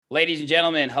Ladies and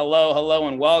gentlemen, hello,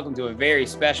 and welcome to a very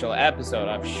special episode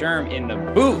of Sherm in the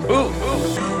Booth.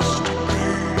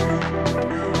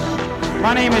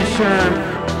 My name is Sherm.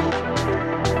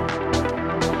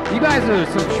 You guys are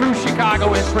some true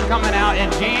Chicagoans for coming out in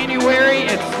January.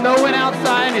 It's snowing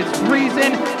outside, it's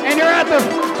freezing, and you're at the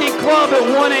fucking club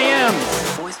at 1 a.m.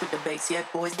 Boys with the bass, yeah,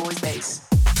 boys, bass.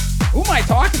 Who am I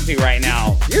talking to right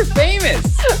now? You're famous.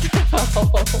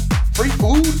 Free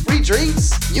food, free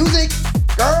drinks, music,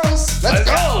 girls. Let's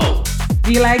go.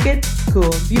 Do you like it?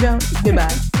 Cool. You don't?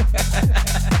 Goodbye.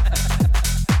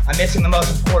 I'm missing the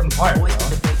most important part. Boys with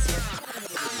the bass,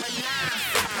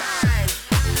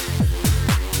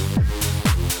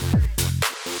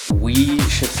 yeah. We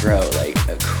should throw like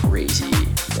a crazy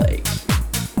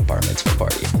bar mitzvah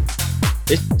party.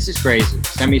 This is crazy.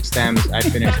 Semi stems. I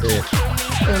finished it.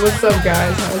 Hey, what's up,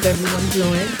 guys? How's everyone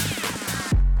doing?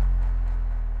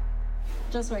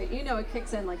 Just wait, you know it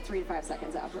kicks in like 3 to 5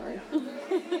 seconds afterward.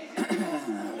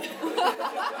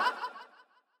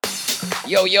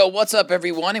 Yo, what's up,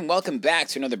 everyone, and welcome back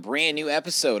to another brand new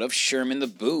episode of Sherm in the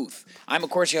Booth. I'm, of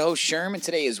course, your host, Sherm, and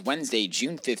today is Wednesday,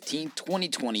 June 15th,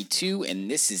 2022,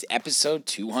 and this is episode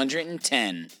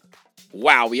 210.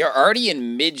 Wow, we are already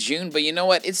in mid-June, but you know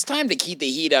what? It's time to keep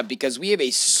the heat up because we have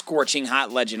a scorching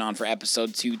hot legend on for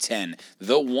episode 210,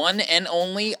 the one and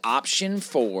only Option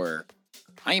 4.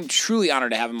 I am truly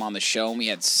honored to have him on the show, and we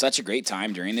had such a great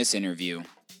time during this interview.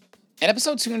 In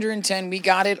episode 210, we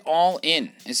got it all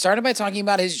in. It started by talking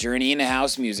about his journey into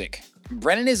house music.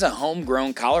 Brennan is a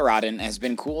homegrown Coloradan and has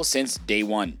been cool since day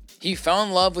one. He fell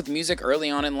in love with music early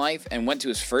on in life and went to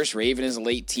his first rave in his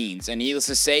late teens, and needless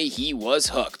to say, he was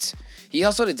hooked. He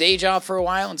also had a day job for a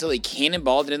while until he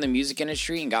cannonballed it in the music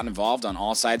industry and got involved on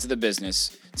all sides of the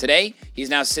business. Today, he's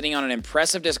now sitting on an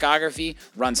impressive discography,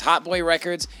 runs Hot Boy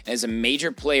Records, and is a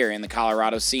major player in the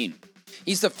Colorado scene.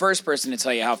 He's the first person to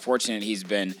tell you how fortunate he's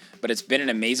been, but it's been an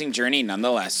amazing journey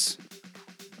nonetheless.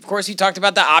 Of course, he talked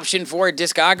about the Option 4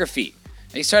 discography.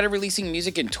 He started releasing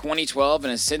music in 2012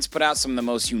 and has since put out some of the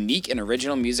most unique and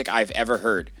original music I've ever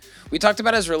heard. We talked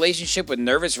about his relationship with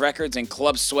Nervous Records and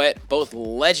Club Sweat, both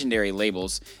legendary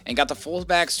labels, and got the full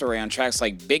backstory on tracks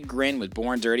like Big Grin with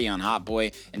Born Dirty on Hot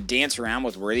Boy and Dance Around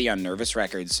with Worthy on Nervous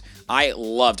Records. I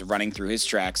loved running through his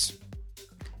tracks.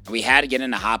 We had to get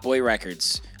into Hot Boy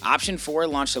Records. Option 4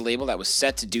 launched a label that was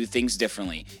set to do things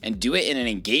differently and do it in an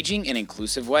engaging and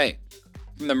inclusive way.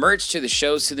 From the merch to the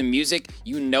shows to the music,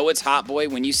 you know it's Hot Boy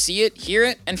when you see it, hear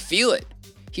it, and feel it.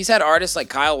 He's had artists like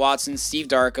Kyle Watson, Steve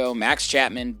Darko, Max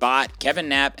Chapman, Bot, Kevin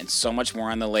Knapp, and so much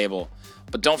more on the label.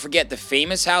 But don't forget the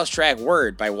famous house track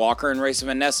Word by Walker and Royce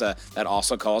Vanessa that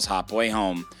also calls Hot Boy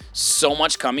home. So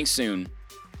much coming soon.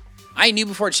 I knew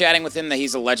before chatting with him that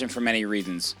he's a legend for many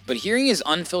reasons, but hearing his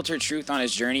unfiltered truth on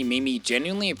his journey made me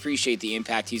genuinely appreciate the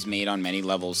impact he's made on many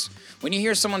levels. When you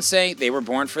hear someone say they were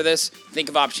born for this, think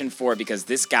of Option 4 because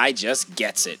this guy just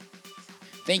gets it.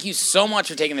 Thank you so much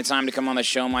for taking the time to come on the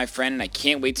show, my friend, and I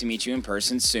can't wait to meet you in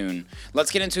person soon.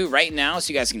 Let's get into it right now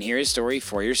so you guys can hear his story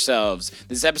for yourselves.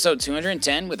 This is episode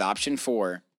 210 with Option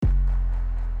 4.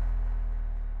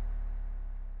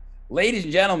 Ladies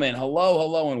and gentlemen,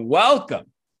 hello, and welcome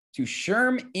to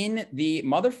Sherm in the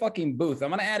motherfucking booth. I'm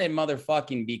going to add in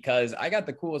motherfucking because I got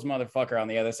the coolest motherfucker on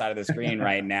the other side of the screen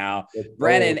right now.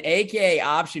 Brennan, a.k.a.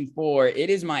 Option 4. It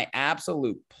is my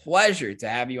absolute pleasure to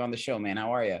have you on the show, man.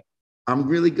 How are you? I'm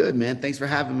really good, man. Thanks for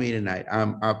having me tonight.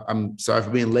 I'm sorry for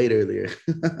being late earlier.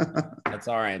 That's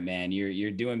all right, man.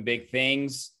 You're doing big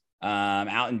things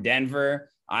out in Denver.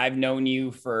 I've known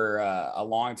you for a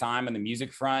long time on the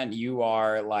music front. You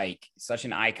are like such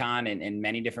an icon in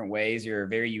many different ways. You're a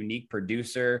very unique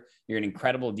producer. You're an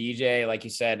incredible DJ. Like you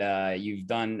said, you've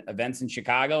done events in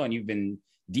Chicago and you've been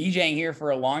DJing here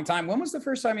for a long time. When was the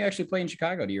first time you actually played in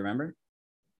Chicago? Do you remember?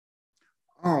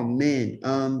 Oh, man.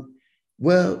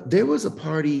 Well, there was a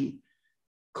party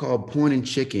called Porn and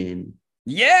Chicken.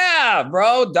 Yeah,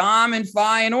 bro. Dom and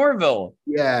Phi in Orville.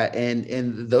 Yeah,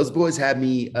 and those boys had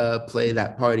me play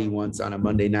that party once on a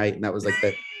Monday night, and that was like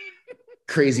the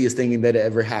craziest thing that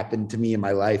ever happened to me in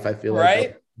my life. I feel like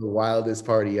right? The wildest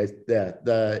party. So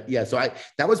that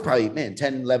was probably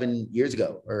 10, 11 years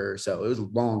ago or so. It was a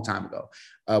long time ago.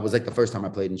 It was like the first time I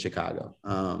played in Chicago.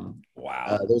 Wow.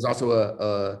 There was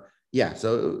also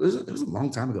so it was a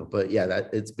long time ago, but yeah, that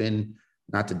it's been,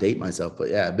 not to date myself, but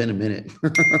yeah, it's been a minute.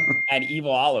 At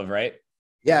Evil Olive, right?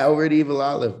 Yeah, over at Evil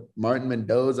Olive, Martin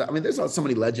Mendoza. I mean, there's so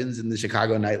many legends in the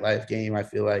Chicago nightlife game. I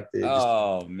feel like they're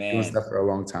just doing stuff for a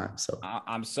long time. So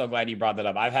I'm so glad you brought that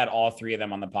up. I've had all three of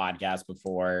them on the podcast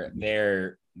before.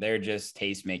 They're just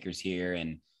tastemakers here,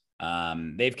 and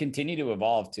They've continued to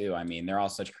evolve too. I mean, they're all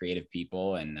such creative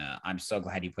people, and I'm so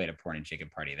glad you played a Porn and Chicken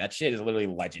Party. That shit is literally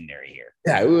legendary here.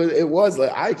 Yeah, it was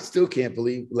like, I still can't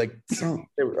believe, like, oh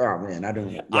man, I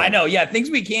don't. Yeah. I know. Yeah, things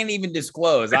we can't even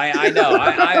disclose. I know.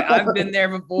 I've been there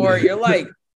before. You're like,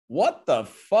 what the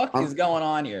fuck is going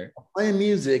on here? I'm playing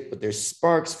music, but there's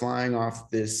sparks flying off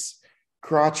this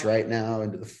crotch right now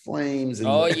into the flames.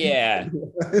 And yeah.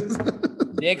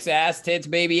 Dicks, ass, tits,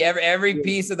 baby, every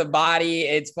piece of the body.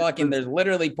 It's fucking, there's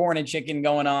literally porn and chicken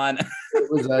going on.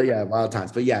 It was wild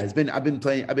times. But yeah, I guess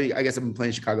I've been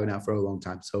playing Chicago now for a long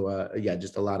time. So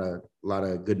just a lot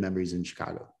of good memories in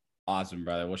Chicago. Awesome,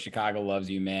 brother. Well, Chicago loves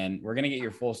you, man. We're gonna get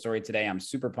your full story today. I'm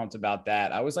super pumped about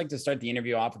that. I always like to start the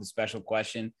interview off with a special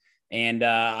question. And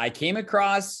I came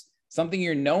across something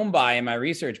you're known by in my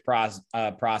research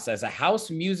process, a house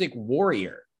music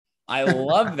warrior. I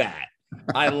love that.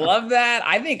 I love that.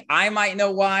 I think I might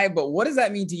know why, but what does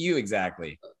that mean to you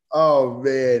exactly? Oh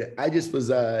man, I just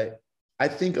was, I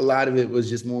think a lot of it was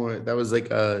just more, that was like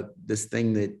this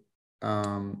thing that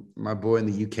my boy in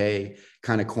the UK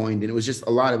kind of coined. And it was just,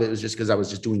 a lot of it was just because I was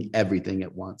just doing everything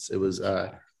at once. It was,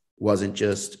 wasn't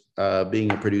just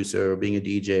being a producer or being a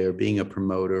DJ or being a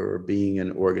promoter or being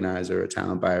an organizer or a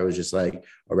talent buyer. It was just like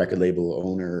a record label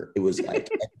owner. It was like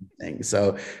everything.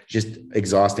 So just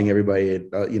exhausting everybody,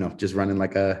 just running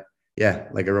like a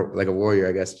warrior,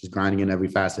 I guess, just grinding in every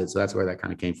facet. So that's where that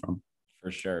kind of came from.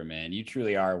 For sure, man. You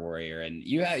truly are a warrior, and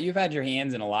you've had your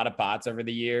hands in a lot of pots over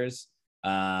the years.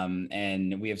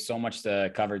 And we have so much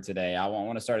to cover today. I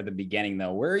want to start at the beginning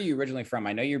though. Where are you originally from?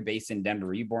 I know you're based in Denver.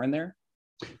 Were you born there?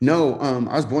 No,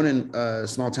 I was born in a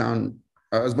small town.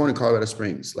 I was born in Colorado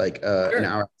Springs, like an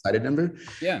hour outside of Denver.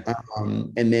 Yeah.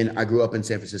 And then I grew up in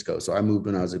San Francisco. So I moved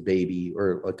when I was a baby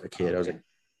or like a kid. Okay. I was like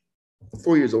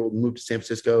 4 years old, moved to San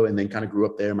Francisco, and then kind of grew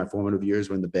up there. My formative years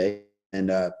were in the Bay,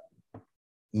 and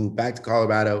moved back to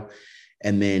Colorado.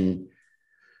 And then,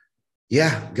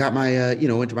 got my,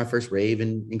 went to my first rave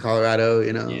in Colorado,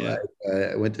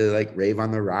 I went to like Rave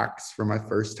on the Rocks for my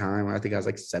first time. I think I was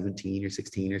like 17 or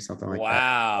 16 or something like that.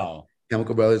 Wow.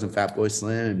 Chemical Brothers and Fatboy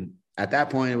Slim. And at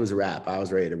that point it was a wrap. I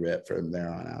was ready to rip from there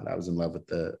on out. I was in love with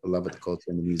the culture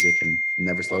and the music, and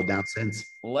never slowed down since.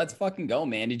 Well, let's fucking go,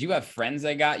 man. Did you have friends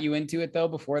that got you into it though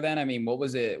before then? I mean, what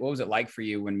was it like for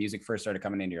you when music first started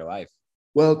coming into your life?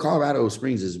 Well, Colorado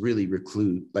Springs is really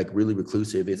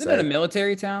reclusive. Isn't it a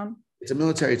military town? It's a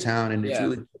military town, and it's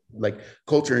really like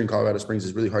culture in Colorado Springs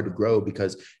is really hard to grow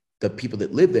because the people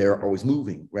that live there are always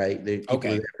moving, right? People are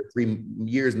there for 3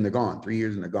 years and they're gone, 3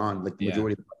 years and they're gone. Like the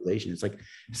majority of the population, it's like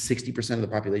 60% of the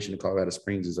population of Colorado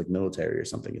Springs is like military or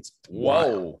something. It's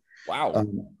wow.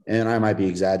 And I might be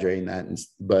exaggerating that,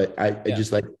 but I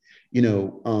just like,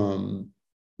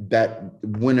 that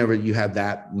whenever you have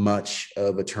that much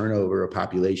of a turnover of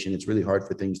population, it's really hard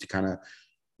for things to kind of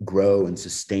grow and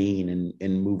sustain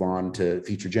and move on to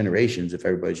future generations if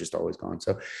everybody's just always gone.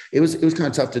 So it was kind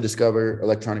of tough to discover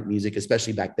electronic music,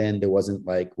 especially back then. There wasn't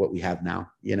like what we have now.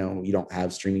 You don't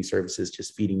have streaming services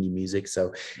just feeding you music.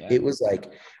 So it was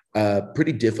like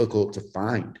pretty difficult to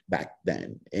find back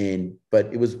then.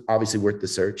 But it was obviously worth the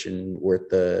search and worth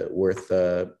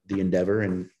the endeavor.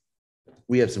 And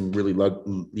we have some really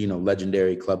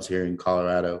legendary clubs here in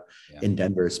Colorado, in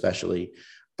Denver especially,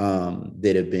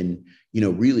 that have been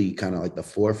really kind of like the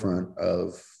forefront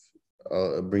of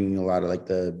bringing a lot of like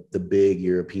the big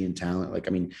European talent. Like,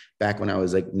 I mean, back when I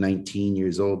was like 19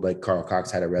 years old, like Carl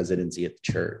Cox had a residency at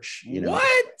the church.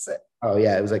 What? Oh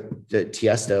yeah, it was like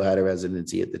Tiesto had a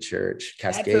residency at the church.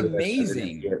 Cascade. That's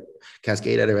amazing.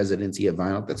 Cascade had a residency at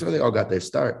Vinyl. That's where they all got their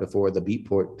start before the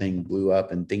Beatport thing blew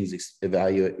up and things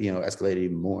escalated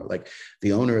even more. Like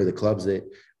the owner of the clubs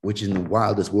which in the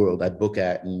wildest world I book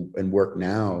at and work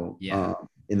now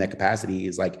in that capacity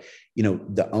is like,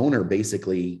 the owner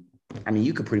basically, I mean,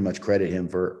 you could pretty much credit him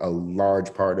for a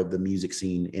large part of the music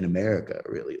scene in America,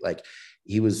 really. Like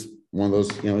he was one of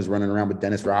those, he was running around with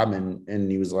Dennis Rodman,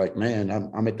 and he was like, man,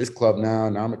 I'm at this club now,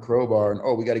 and I'm at Crowbar,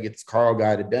 and we got to get this Carl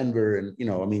guy to Denver. And,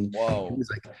 I mean, whoa. It was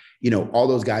like, all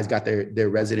those guys got their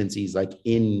residencies like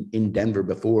in Denver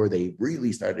before they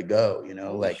really started to go,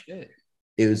 Shit.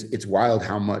 It's wild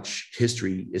how much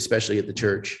history, especially at the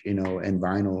church, and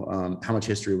Vinyl, how much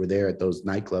history were there at those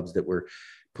nightclubs that were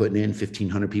putting in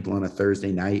 1,500 people on a Thursday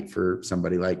night for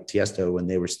somebody like Tiesto when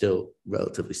they were still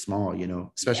relatively small,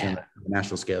 especially on the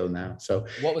national scale now. So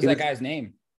what was that guy's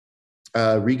name?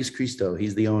 Regis Cristo.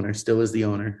 He's the owner, still is the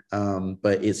owner.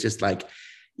 But it's just like,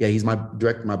 he's my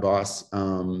boss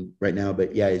right now.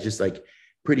 But it's just like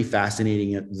pretty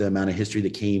fascinating the amount of history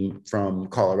that came from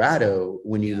Colorado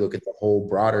when you look at the whole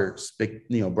broader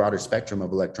spectrum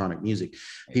of electronic music.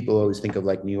 People always think of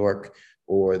like New York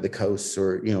or the coasts,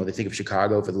 or they think of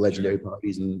Chicago for the legendary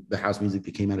parties and the house music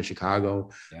that came out of Chicago.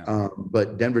 Yeah.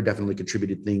 But Denver definitely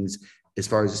contributed things as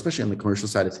far as, especially on the commercial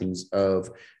side of things, of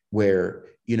where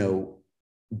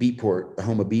Beatport, the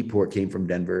home of Beatport, came from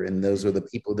Denver, and those are the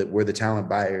people that were the talent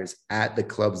buyers at the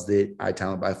clubs that I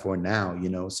talent buy for now.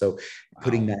 So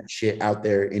putting that shit out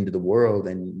there into the world,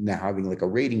 and now having like a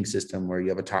rating system where you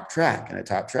have a top track,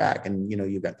 and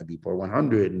you've got the Beatport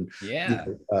 100,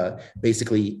 and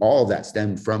basically all of that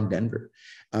stemmed from Denver.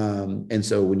 And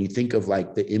so when you think of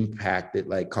like the impact that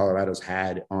like Colorado's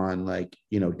had on like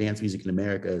dance music in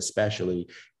America, especially,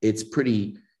 it's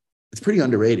pretty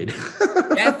underrated.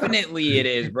 Definitely it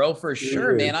is, bro, for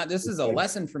sure, man. This is a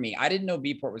lesson for me. I didn't know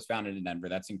Beatport was founded in Denver.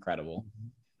 That's incredible.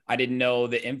 I didn't know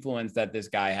the influence that this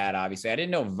guy had, obviously. I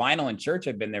didn't know Vinyl and Church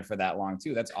had been there for that long,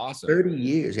 too. That's awesome. 30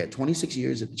 years. Yeah, 26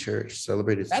 years at the church.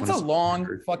 Celebrated. That's a long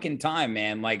fucking time,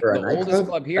 man. Like, the oldest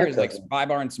club here is like Spy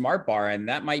Bar and Smart Bar, and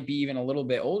that might be even a little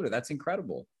bit older. That's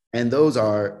incredible. And those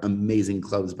are amazing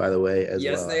clubs, by the way, as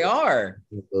well. Yes, they are.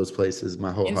 Those places,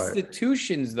 my whole heart.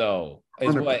 Institutions, though,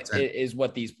 is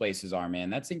what these places are, man.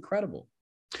 That's incredible.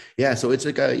 Yeah, so it's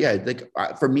like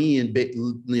for me, and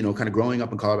kind of growing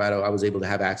up in Colorado, I was able to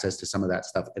have access to some of that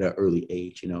stuff at an early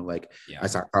age. I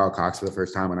saw Carl Cox for the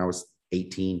first time when I was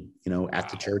 18. At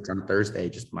the church on a Thursday,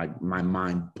 just my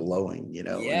mind blowing.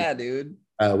 Yeah, dude.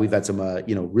 We've had some,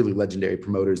 really legendary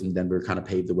promoters in Denver kind of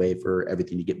paved the way for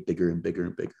everything to get bigger and bigger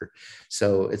and bigger.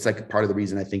 So it's like part of the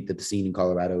reason I think that the scene in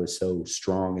Colorado is so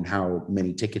strong, and how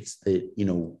many tickets that,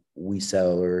 we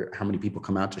sell, or how many people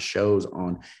come out to shows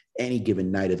on any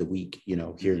given night of the week,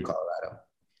 here in Colorado.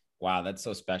 Wow, that's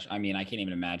so special. I mean, I can't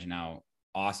even imagine how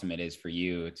awesome it is for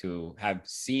you to have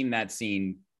seen that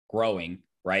scene growing,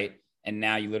 right? And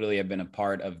now you literally have been a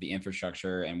part of the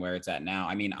infrastructure and where it's at now.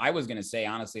 I mean, I was going to say,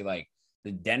 honestly, like,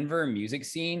 the Denver music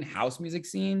scene, house music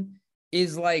scene,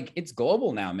 is like, it's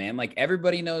global now, man. Like,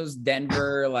 everybody knows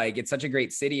Denver. Like, it's such a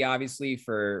great city, obviously,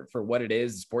 for what it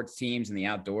is, sports teams and the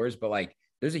outdoors. But like,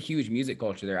 there's a huge music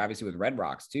culture there, obviously, with Red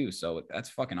Rocks too. So that's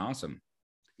fucking awesome.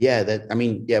 Yeah,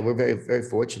 we're very, very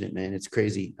fortunate, man. It's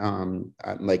crazy.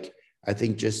 I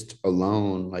think just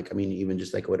alone, even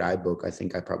just like what I book, I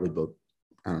think I probably book,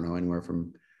 I don't know, anywhere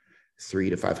from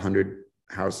 300 to 500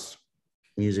 house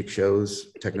music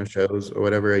shows, techno shows, or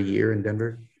whatever, a year in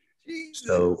Denver. Jesus.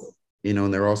 So,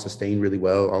 and they're all sustained really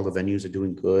well. All the venues are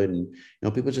doing good, and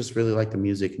people just really like the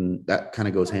music, and that kind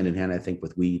of goes hand in hand, I think,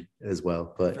 with weed as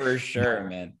well. But for sure,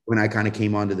 man. When I kind of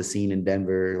came onto the scene in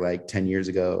Denver like 10 years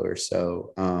ago or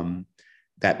so,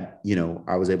 that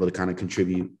I was able to kind of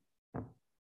contribute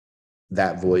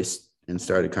that voice and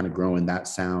started kind of growing that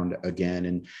sound again,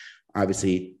 and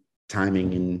obviously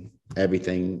timing and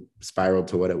everything spiraled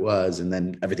to what it was, and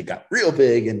then everything got real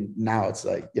big, and now it's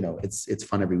like it's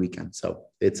fun every weekend. So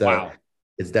it's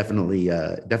it's definitely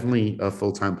a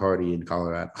full-time party in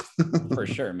Colorado. For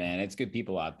sure, man. It's good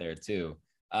people out there too.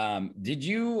 Did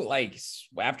you, like,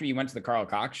 after you went to the Carl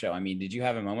Cox show, I mean, did you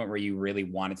have a moment where you really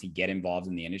wanted to get involved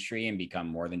in the industry and become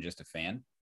more than just a fan?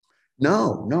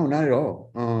 No, not at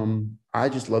all. I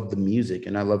just love the music,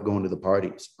 and I love going to the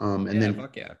parties. Then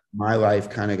my life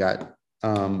kind of got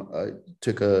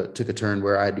took a turn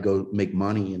where I had to go make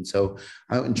money, and so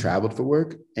I went and traveled for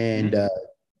work. And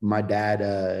my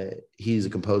dad, he's a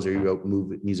composer. He wrote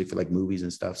music for like movies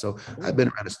and stuff. So I've been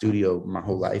around a studio my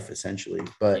whole life, essentially.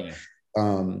 But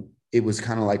it was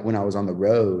kind of like when I was on the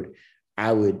road,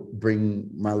 I would bring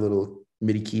my little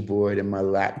MIDI keyboard and my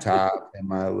laptop and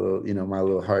my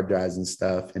little hard drives and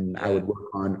stuff, and I would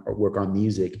work on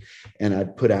music, and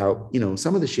I'd put out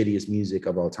some of the shittiest music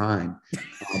of all time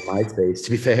on MySpace,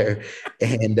 to be fair.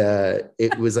 And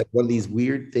it was like one of these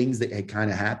weird things that had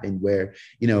kind of happened where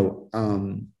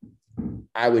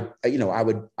I would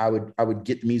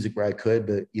get the music where I could,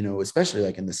 but especially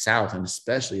like in the South, and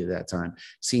especially at that time,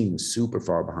 scene was super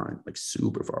far behind.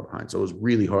 So it was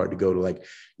really hard to go to, like,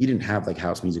 you didn't have like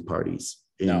house music parties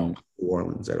in New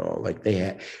Orleans at all. Like, they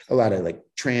had a lot of like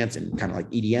trance and kind of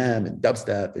like EDM and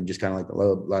dubstep and just kind of like a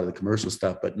lot of the commercial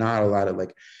stuff, but not a lot of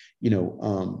like,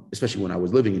 especially when I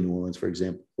was living in New Orleans, for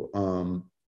example,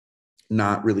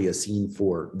 not really a scene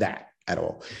for that at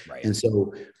all. Right. And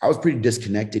so I was pretty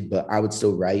disconnected, but I would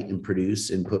still write and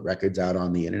produce and put records out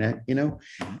on the internet, and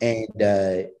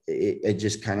it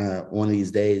just kind of, one of these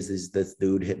days, this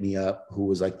dude hit me up who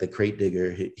was like the crate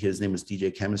digger. His name was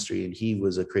DJ Chemistry, and he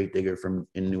was a crate digger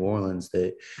in New Orleans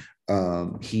that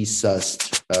he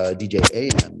sussed DJ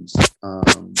AM's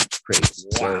crates.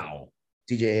 Wow. So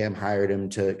DJ AM hired him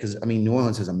because I mean, New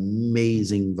Orleans has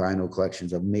amazing vinyl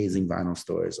collections, amazing vinyl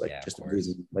stores, like just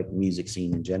amazing, like music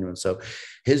scene in general. So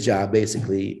his job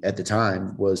basically at the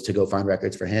time was to go find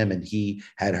records for him. And he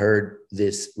had heard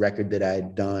this record that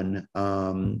I'd done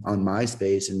on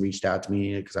MySpace and reached out to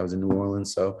me because I was in New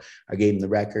Orleans. So I gave him the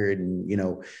record, and, you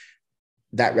know,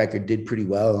 that record did pretty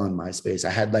well on MySpace. I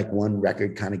had like one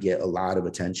record kind of get a lot of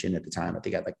attention at the time. I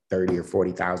think I had like 30 or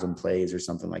 40,000 plays or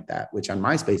something like that, which on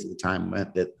MySpace at the time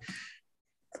meant that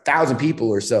 1,000 people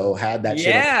or so had that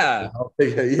shit.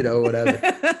 You know, whatever.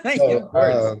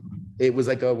 So, it was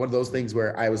like one of those things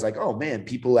where I was like, oh man,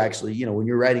 people actually, you know, when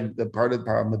you're writing, the part of the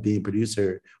problem of being a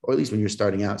producer, or at least when you're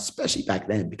starting out, especially back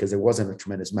then, because there wasn't a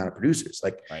tremendous amount of producers,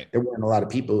 like there weren't a lot of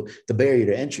people, the barrier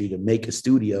to entry to make a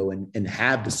studio and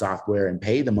have the software and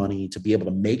pay the money to be able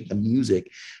to make the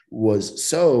music was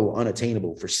so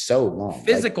unattainable for so long.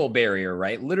 Physical barrier,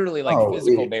 right? Literally like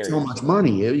physical barrier. So much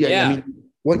money. I mean,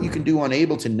 what you can do on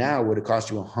Ableton now would have cost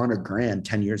you $100,000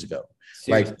 10 years ago.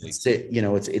 Seriously. Like, you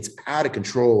know, it's out of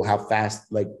control how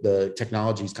fast like the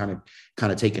technology's kind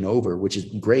of taken over, which is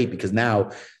great because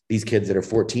now these kids that are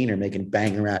 14 are making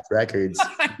banging rap records.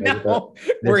 I know.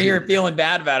 We're here feeling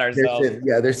bad about ourselves.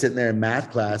 They're sitting there in math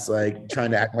class, like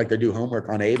trying to act like they're doing homework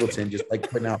on Ableton, just like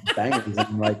putting out bangers.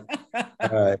 And like,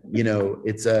 you know,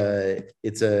 it's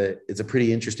a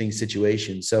pretty interesting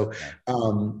situation. So,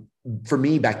 for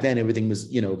me back then, everything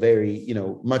was, you know, very, you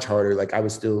know, much harder. Like I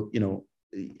was still, you know,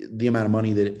 the amount of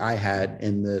money that I had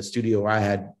in the studio I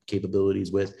had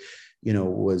capabilities with, you know,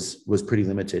 was pretty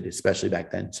limited, especially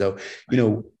back then. So, you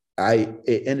know,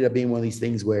 it ended up being one of these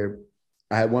things where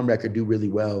I had one record do really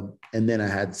well, and then I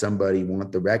had somebody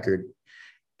want the record,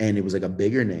 and it was like a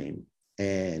bigger name,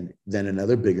 and then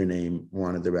another bigger name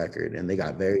wanted the record, and they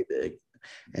got very big.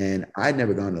 And I'd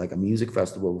never gone to like a music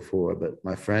festival before, but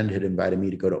my friend had invited me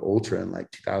to go to Ultra in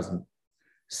like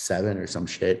 2007 or some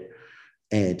shit,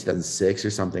 and 2006 or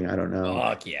something, I don't know.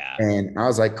 Fuck yeah. And I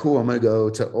was like, cool, I'm gonna go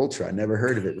to Ultra. I never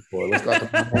heard of it before. Let's go to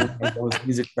the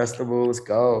music festival. Let's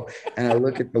go. And I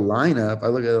look at the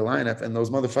lineup, and those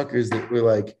motherfuckers that were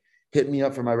like hitting me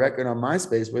up for my record on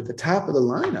MySpace were at the top of the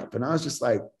lineup. And I was just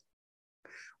like,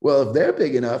 well, if they're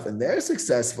big enough and they're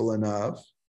successful enough,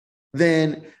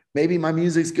 then maybe my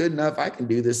music's good enough. I can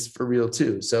do this for real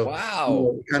too. So wow, you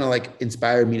know, it kind of like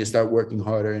inspired me to start working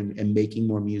harder and making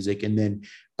more music. And then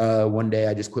one day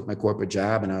I just quit my corporate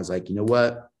job, and I was like, you know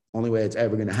what? Only way it's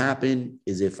ever going to happen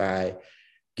is if I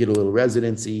get a little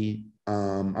residency.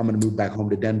 I'm going to move back home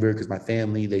to Denver because my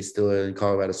family, they still are in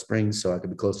Colorado Springs, so I could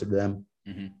be closer to them.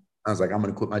 Mm-hmm. I was like, I'm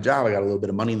going to quit my job. I got a little bit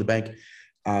of money in the bank.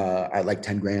 I had like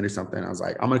 10 grand or something. I was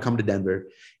like, I'm going to come to Denver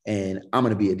and I'm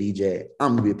going to be a DJ.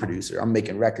 I'm going to be a producer. I'm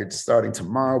making records starting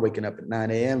tomorrow, waking up at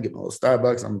 9 a.m., getting a little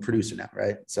Starbucks. I'm a producer now,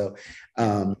 right? So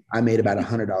I made about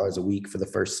 $100 a week for the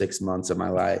first 6 months of my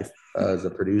life as a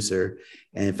producer,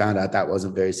 and found out that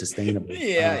wasn't very sustainable.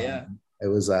 Yeah. It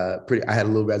was I had a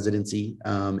little residency.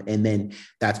 And then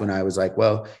that's when I was like,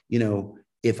 well, you know,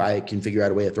 if I can figure out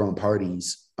a way of throwing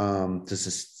parties to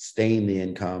sustain the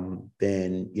income,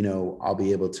 then, you know, I'll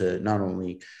be able to not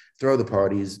only throw the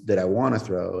parties that I want to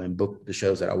throw and book the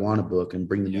shows that I want to book and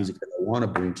bring the music that I want to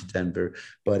bring to Denver,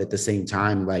 but at the same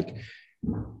time, like,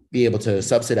 be able to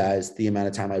subsidize the amount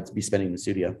of time I'd be spending in the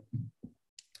studio.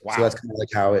 Wow. So that's kind of like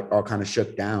how it all kind of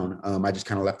shook down. I just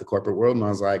kind of left the corporate world, and I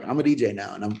was like, I'm a DJ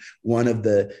now, and I'm one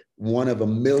of a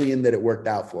million that it worked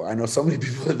out for. I know so many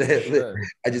people that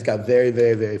I just got very,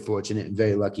 very, very fortunate and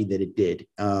very lucky that it did.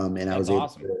 And that's I was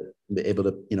able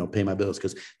to, you know, pay my bills,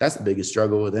 because that's the biggest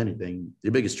struggle with anything. The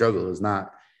biggest struggle is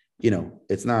not, you know,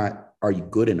 it's not, are you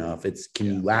good enough? It's, can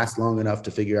you last long enough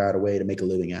to figure out a way to make a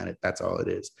living at it? That's all it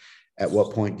is. At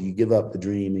what point do you give up the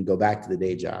dream and go back to the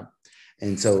day job?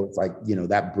 And so it's like, you know,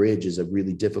 that bridge is a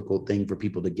really difficult thing for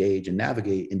people to gauge and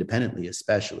navigate independently,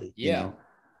 especially. You know,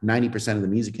 90% of the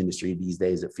music industry these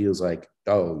days, it feels like,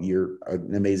 oh, you're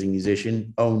an amazing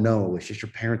musician. Oh no, it's just your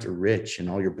parents are rich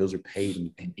and all your bills are paid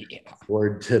and you can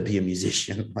afford to be a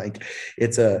musician. Like,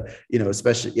 it's a, you know,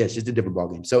 especially, it's just a different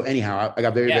ballgame. So anyhow, I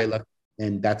got very, very lucky.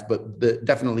 And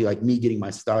definitely like me getting my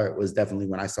start was definitely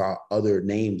when I saw other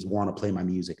names want to play my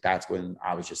music. That's when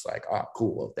I was just like, oh,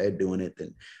 cool. Well, if they're doing it,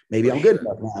 then maybe I'm good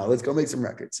enough now. Let's go make some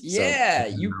records. Yeah.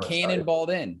 So, you cannonballed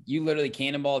in. You literally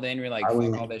cannonballed in. You're like,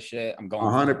 fuck all this shit. I'm going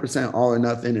 100% all or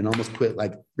nothing, and almost quit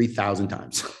like 3,000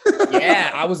 times.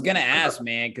 Yeah. I was going to ask,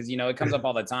 man, because, you know, it comes up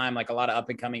all the time. Like, a lot of up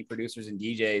and coming producers and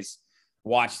DJs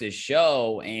watch this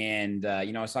show. And,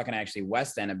 you know, I was talking to actually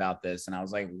West End about this, and I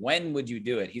was like, when would you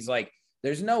do it? He's like,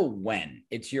 there's no when,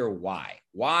 it's your why.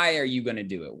 Why are you going to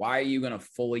do it? Why are you going to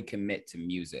fully commit to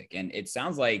music? And it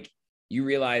sounds like you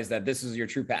realize that this is your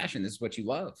true passion. This is what you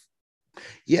love.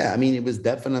 Yeah, I mean, it was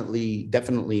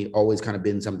definitely always kind of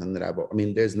been something that I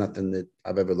mean, there's nothing that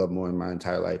I've ever loved more in my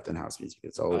entire life than house music.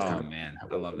 It's always kind Oh of, man,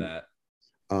 I love that.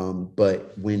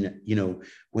 but when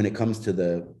it comes to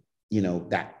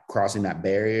that crossing that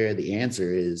barrier, the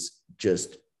answer is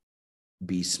just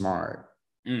be smart.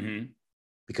 Mm-hmm.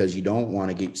 Because you don't want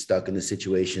to get stuck in the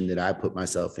situation that I put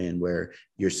myself in, where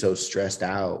you're so stressed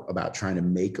out about trying to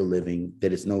make a living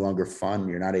that it's no longer fun.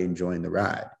 You're not enjoying the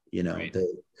ride. Right.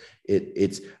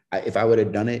 If I would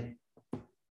have done it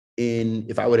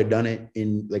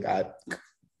in like I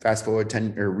fast forward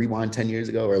 10 or rewind 10 years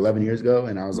ago or 11 years ago,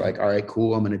 and I was like, all right,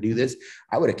 cool, I'm going to do this,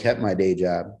 I would have kept my day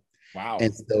job. Wow.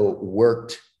 And still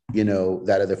worked,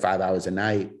 that other 5 hours a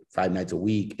night, 5 nights a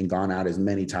week, and gone out as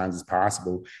many times as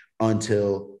possible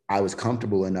until I was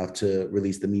comfortable enough to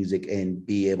release the music and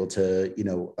be able to,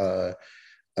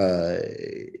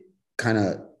 kind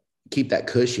of keep that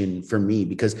cushion for me.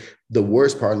 Because the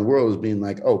worst part of the world was being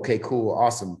like, okay, cool,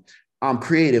 awesome. I'm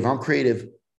creative.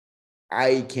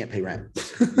 I can't pay rent.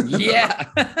 Yeah.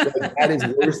 Like,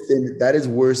 that is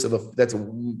worse of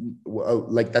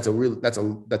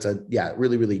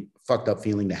really, really fucked up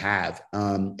feeling to have.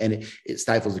 And it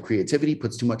stifles the creativity,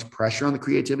 puts too much pressure on the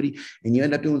creativity, and you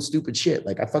end up doing stupid shit.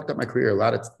 Like I fucked up my career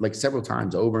several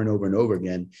times over and over and over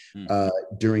again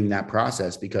during that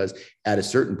process, because at a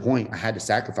certain point I had to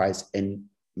sacrifice and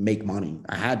make money.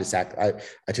 I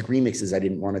took remixes I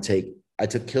didn't want to take. I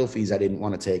took kill fees I didn't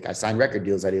want to take. I signed record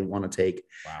deals I didn't want to take.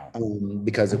 Wow.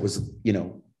 Because it was,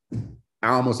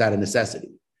 almost out of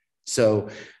necessity. So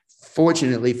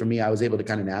fortunately for me, I was able to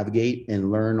kind of navigate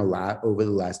and learn a lot over the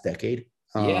last decade.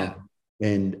 Yeah.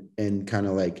 And kind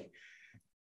of like,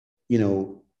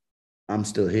 I'm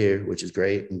still here, which is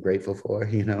great. I'm grateful for,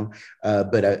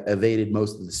 but I evaded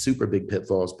most of the super big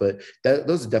pitfalls. But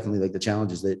those are definitely like the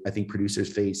challenges that I think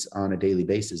producers face on a daily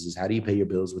basis, is how do you pay your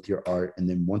bills with your art? And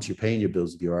then once you're paying your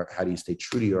bills with your art, how do you stay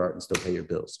true to your art and still pay your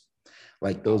bills?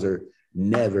 Like those are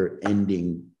never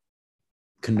ending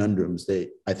conundrums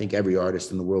that I think every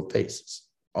artist in the world faces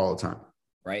all the time.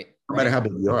 Right. No matter how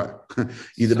big you are,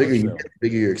 the bigger you get, the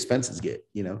bigger your expenses get.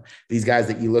 These guys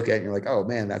that you look at and you're like, oh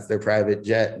man, that's their private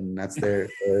jet and that's their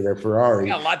Ferrari.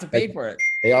 Yeah, a lot to pay for it.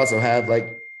 They also have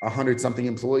like 100 something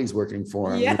employees working for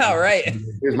them. Yeah, right.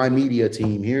 Here's my media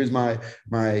team. Here's my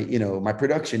my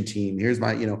production team. Here's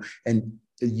my and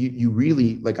you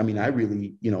really like. I mean, I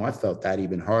really I felt that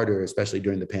even harder, especially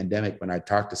during the pandemic when I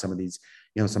talked to some of these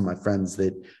some of my friends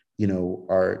that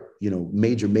are,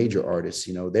 major artists.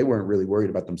 They weren't really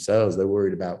worried about themselves. They're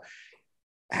worried about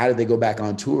how did they go back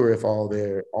on tour if all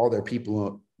their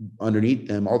people underneath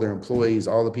them, all their employees,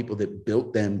 all the people that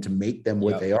built them to make them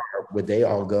what they are, would they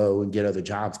all go and get other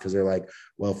jobs? Because they're like,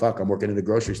 well, fuck, I'm working in a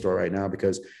grocery store right now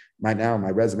because right now my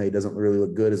resume doesn't really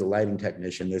look good as a lighting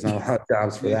technician. There's not a lot of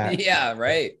jobs for that. Yeah,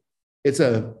 right. It's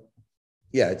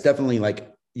definitely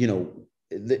like,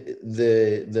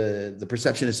 the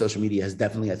perception of social media has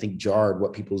definitely, I think, jarred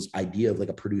what people's idea of like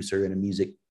a producer and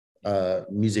a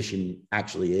musician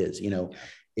actually is.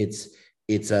 It's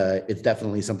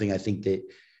definitely something I think that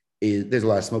there's a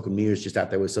lot of smoke and mirrors just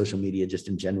out there with social media, just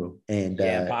in general. And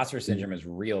imposter syndrome is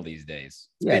real these days.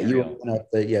 You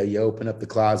open up the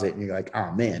closet and you're like,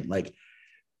 oh man, like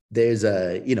there's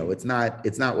it's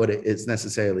not what it's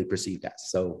necessarily perceived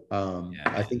as. So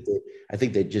I think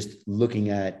that just looking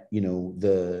at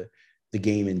the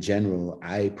game in general,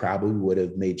 I probably would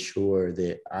have made sure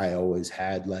that I always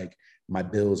had like my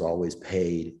bills always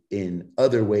paid in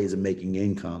other ways of making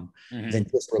income than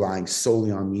just relying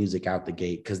solely on music out the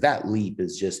gate. Because that leap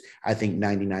is just, I think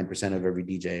 99% of every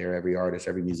DJ or every artist,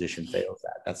 every musician fails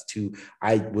that.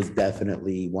 I was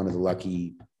definitely one of the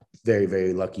lucky, very,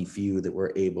 very lucky few that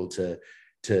were able to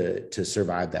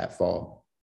survive that fall.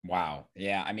 Wow.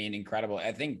 Yeah. I mean, incredible.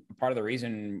 I think part of the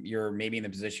reason you're maybe in the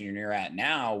position you're at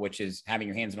now, which is having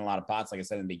your hands in a lot of pots, like I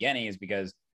said in the beginning, is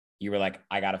because you were like,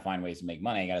 I got to find ways to make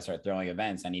money. I got to start throwing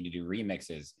events. I need to do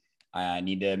remixes. I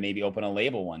need to maybe open a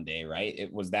label one day,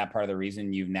 right? Was that part of the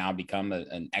reason you've now become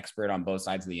an expert on both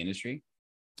sides of the industry?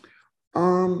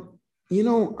 I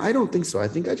don't think so. I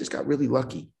think I just got really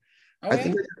lucky. Okay. I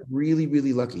think I got really,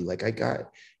 really lucky. Like I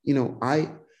got,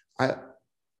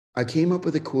 I came up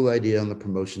with a cool idea on the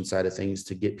promotion side of things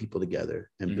to get people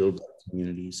together and build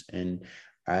communities. And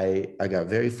I got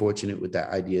very fortunate with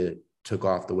that idea took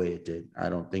off the way it did. I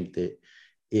don't think that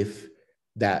if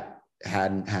that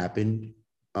hadn't happened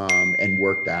and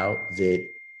worked out, that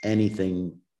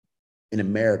anything in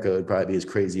America would probably be as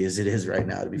crazy as it is right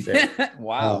now, to be fair.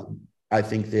 Wow. I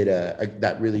think that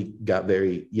that really got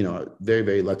very, very,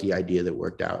 very lucky idea that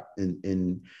worked out.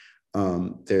 And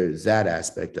there's that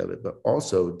aspect of it. But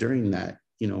also during that,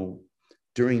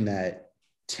 during that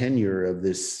tenure of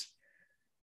this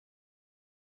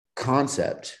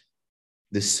concept,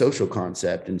 this social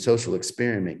concept and social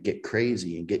experiment get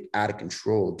crazy and get out of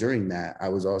control. During that, I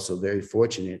was also very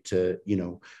fortunate to,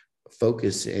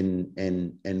 focus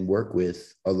and work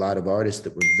with a lot of artists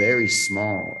that were very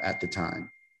small at the time.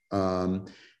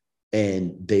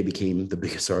 And they became the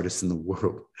biggest artists in the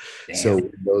world. Damn. So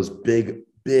those big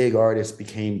artists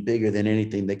became bigger than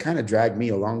anything. They kind of dragged me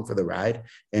along for the ride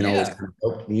and always kind of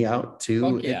helped me out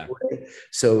too. Yeah.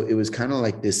 So it was kind of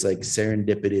like this like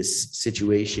serendipitous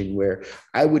situation where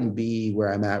I wouldn't be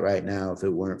where I'm at right now if it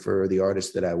weren't for the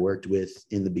artists that I worked with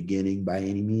in the beginning by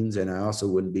any means. And I also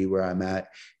wouldn't be where I'm at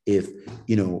if,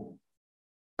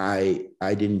 I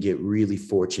didn't get really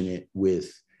fortunate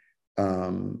with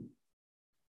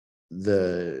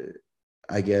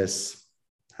I guess,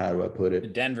 how do I put it? The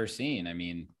Denver scene. I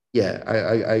mean, yeah,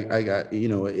 I got,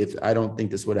 if I don't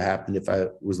think this would have happened if I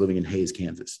was living in Hayes,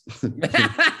 Kansas.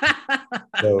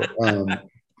 So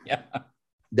yeah,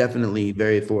 definitely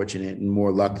very fortunate and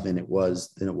more luck than it was,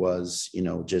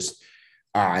 just,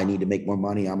 I need to make more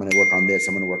money. I'm going to work on this.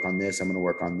 I'm going to work on this. I'm going to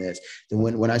work on this. Then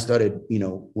when I started,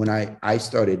 when I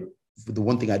started, the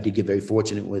one thing I did get very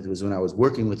fortunate with was when I was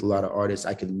working with a lot of artists,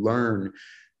 I could learn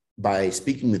by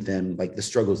speaking with them, like the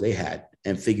struggles they had,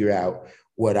 and figure out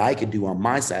what I could do on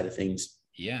my side of things.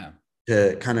 Yeah.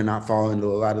 To kind of not fall into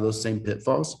a lot of those same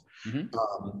pitfalls.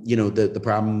 Mm-hmm. The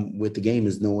problem with the game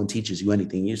is no one teaches you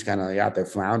anything. You're just kind of like out there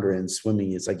floundering,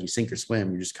 swimming. It's like you sink or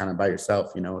swim. You're just kind of by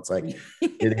yourself. It's like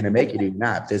you're going to make it or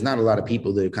not. There's not a lot of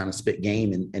people that kind of spit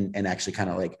game and actually kind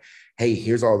of like, hey,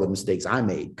 here's all the mistakes I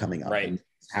made coming up. Right. And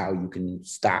how you can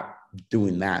stop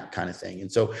doing that kind of thing.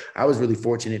 And so I was really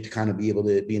fortunate to kind of be able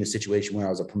to be in a situation where I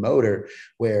was a promoter,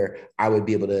 where I would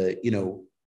be able to,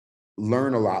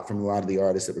 learn a lot from a lot of the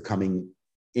artists that were coming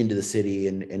into the city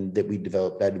and that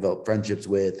I developed friendships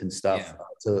with and stuff. Yeah.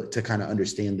 to kind of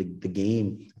understand the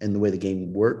game and the way the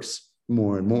game works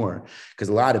more and more. Because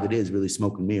a lot of it is really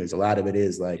smoke and mirrors. A lot of it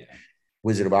is like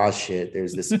Wizard of Oz shit.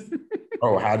 There's this,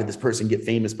 oh, how did this person get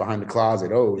famous behind the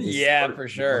closet? Oh, yeah, for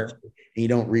sure. You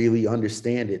don't really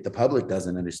understand it. The public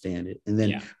doesn't understand it. And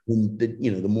then when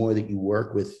the more that you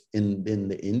work with in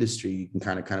the industry, you can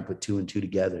kind of put two and two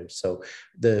together. So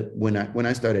when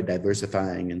I started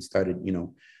diversifying and started,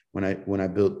 when I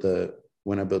built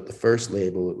the first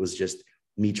label, it was just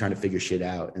me trying to figure shit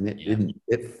out, and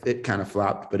it kind of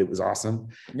flopped, but it was awesome.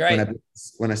 Right.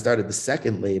 When I started the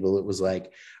second label, it was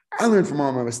like, I learned from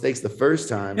all my mistakes the first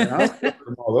time, and I learned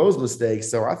from all those mistakes.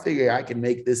 So I figure I can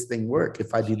make this thing work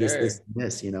if I do this,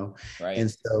 Right.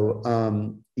 And so,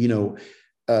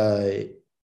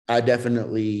 I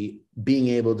definitely, being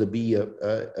able to be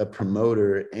a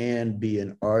promoter and be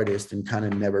an artist and kind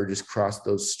of never just cross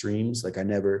those streams. Like I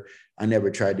never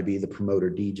tried to be the promoter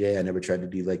DJ. I never tried to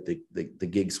do like the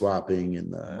gig swapping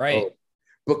and the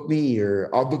book me or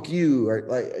I'll book you, or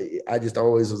like I just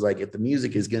always was like, if the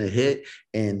music is going to hit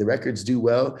and the records do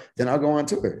well, then I'll go on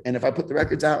tour. And if I put the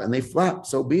records out and they flop,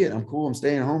 so be it. I'm cool. I'm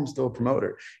staying home, still a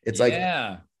promoter. It's like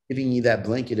giving you that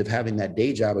blanket of having that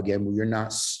day job again, where you're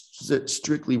not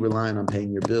strictly relying on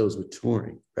paying your bills with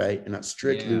touring, right? And not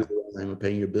strictly relying on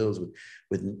paying your bills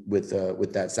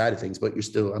with that side of things, but you're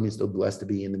still blessed to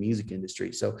be in the music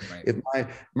industry. So if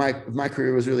my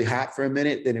career was really hot for a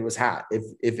minute, then it was hot.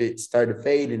 If it started to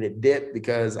fade and it dipped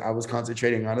because I was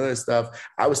concentrating on other stuff,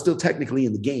 I was still technically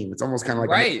in the game. It's almost kind of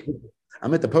like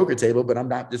I'm at the poker table, but I'm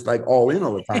not just like all in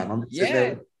all the time. I'm just sitting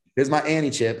there. Here's my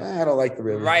Annie chip. I don't like the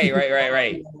river. Right.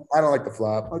 I don't like the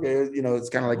flop. Okay, it's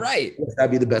kind of like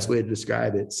that'd be the best way to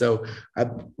describe it. So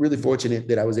I'm really fortunate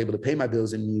that I was able to pay my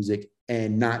bills in music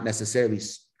and not necessarily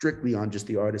strictly on just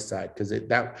the artist side, because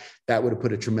that would have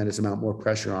put a tremendous amount more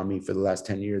pressure on me for the last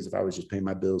 10 years if I was just paying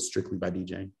my bills strictly by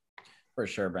DJing. For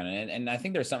sure, Brennan. And I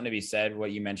think there's something to be said,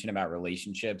 what you mentioned about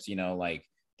relationships, like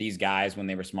these guys when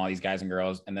they were small, these guys and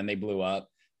girls, and then they blew up.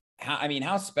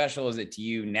 How special is it to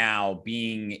you now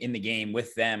being in the game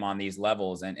with them on these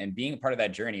levels and being a part of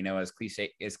that journey? As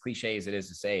cliche as it is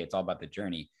to say, it's all about the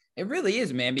journey. It really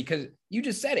is, man, because you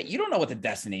just said it. You don't know what the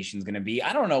destination is going to be.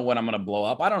 I don't know when I'm going to blow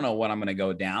up. I don't know when I'm going to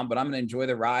go down, but I'm going to enjoy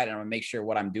the ride and I'm going to make sure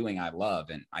what I'm doing I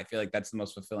love. And I feel like that's the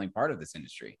most fulfilling part of this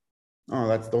industry. Oh,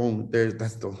 that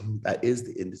is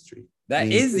the industry.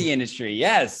 That is the industry.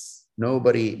 Yes.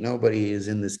 Nobody is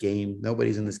in this game.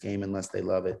 Nobody's in this game unless they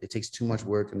love it. It takes too much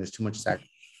work and there's too much sacrifice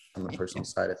on the personal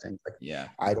side of things.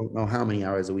 I don't know how many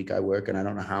hours a week I work, and I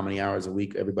don't know how many hours a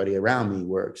week everybody around me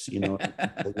works, a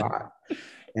lot.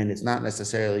 And it's not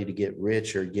necessarily to get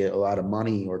rich or get a lot of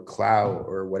money or clout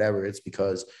or whatever. It's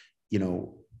because,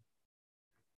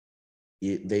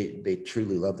 they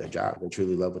truly love their job. They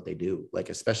truly love what they do. Like,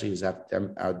 especially as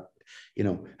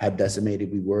how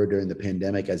decimated we were during the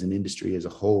pandemic as an industry as a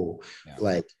whole. Yeah.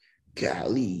 Like,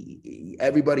 golly,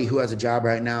 everybody who has a job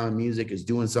right now in music is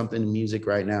doing something in music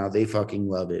right now. They fucking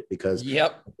love it, because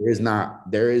there's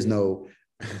no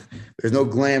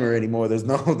glamour anymore. There's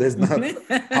not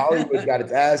Hollywood got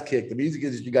its ass kicked. The music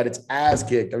industry got its ass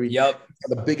kicked. I mean,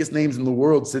 the biggest names in the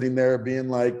world sitting there being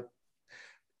like,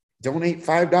 donate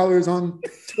 $5 on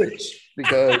Twitch,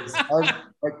 because I was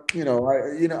like, you know what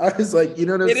I'm They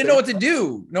didn't know what to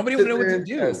do. Nobody would know what to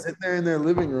do. Yeah, sitting there in their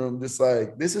living room, just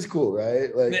like, this is cool,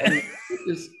 right? Like, I mean,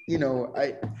 just,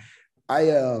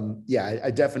 I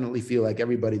definitely feel like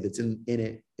everybody that's in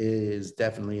it is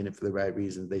definitely in it for the right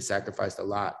reasons. They sacrificed a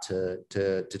lot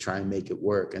to try and make it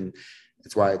work, and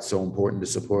that's why it's so important to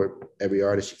support every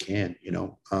artist you can.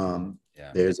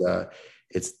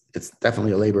 It's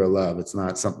definitely a labor of love. It's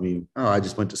not something I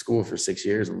just went to school for 6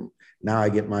 years and now I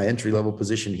get my entry level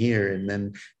position here, and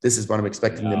then this is what I'm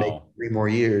expecting to make 3 more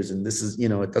years, and this is,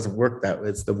 it doesn't work that way.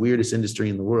 It's the weirdest industry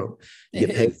in the world. You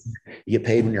get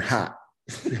paid when you're hot.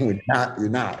 When you're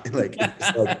not. Like,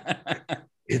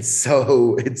 it's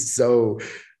so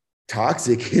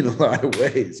toxic in a lot of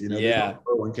ways, there's no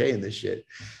 401k in this shit.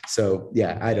 So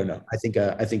I don't know. I think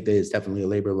there's definitely a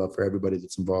labor of love for everybody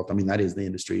that's involved. I mean, that is the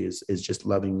industry, is just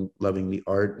loving the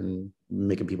art and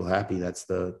making people happy. That's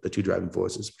the 2 driving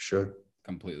forces for sure.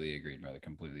 Completely agreed, brother.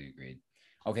 Completely agreed.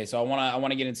 Okay, so I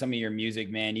want to get into some of your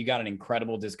music, man. You got an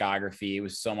incredible discography. It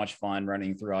was so much fun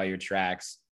running through all your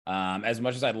tracks. As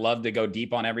much as I'd love to go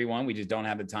deep on everyone, we just don't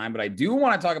have the time. But I do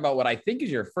want to talk about what I think is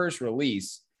your first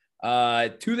release.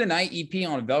 To the Night EP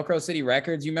on Velcro City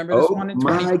Records. You remember this one in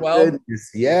 2012?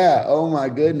 Yeah. Oh my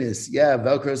goodness. Yeah.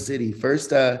 Velcro City.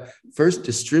 First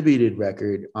distributed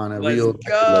record on a real. Let's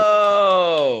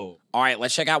go. All right,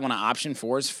 let's check out one of Option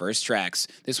 4's first tracks.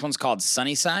 This one's called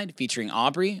Sunnyside, featuring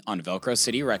Aubrey on Velcro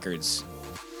City Records.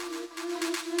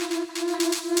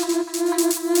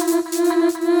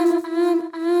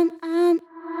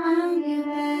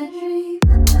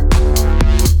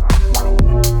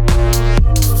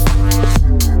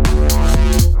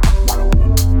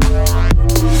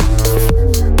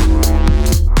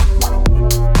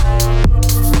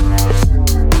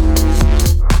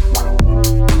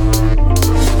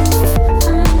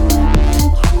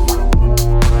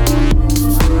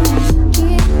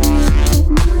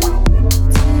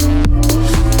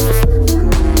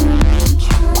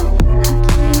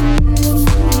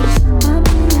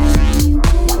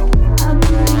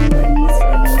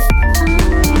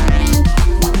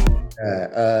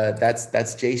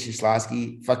 That's Jay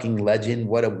Shislowski, fucking legend.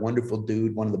 What a wonderful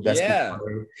dude. One of the best people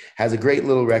ever. Has a great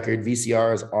little record.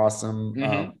 VCR is awesome.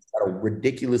 Got a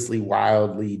ridiculously,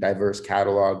 wildly diverse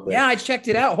catalog. But I checked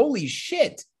it out. Holy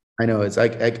shit. I know, it's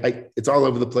like it's all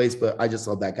over the place, but I just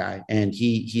love that guy. And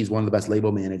he's one of the best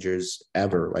label managers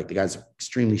ever. Like, the guy's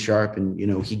extremely sharp, and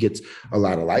he gets a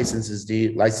lot of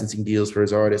licensing deals for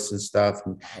his artists and stuff,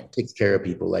 and takes care of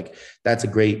people. Like, that's a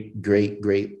great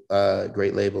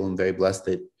label. I'm very blessed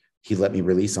that he let me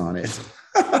release on it.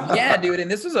 Yeah, dude. And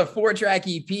this was a 4-track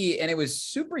EP, and it was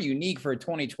super unique for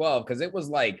 2012 because it was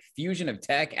like fusion of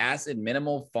tech, acid,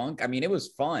 minimal, funk. I mean, it was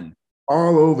fun.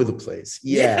 All over the place.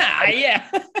 Yeah.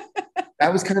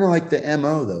 That was kind of like the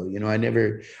MO though.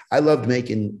 I loved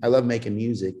making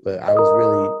music, but I was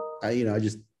really,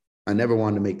 I never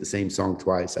wanted to make the same song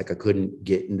twice. Like, I couldn't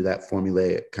get into that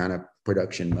formulaic kind of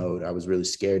production mode. I was really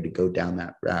scared to go down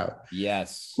that route.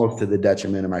 Yes. Most to the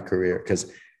detriment of my career,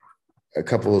 because a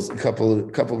couple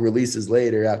releases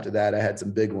later after that, I had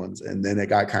some big ones, and then it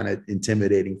got kind of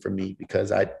intimidating for me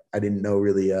because I didn't know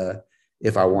really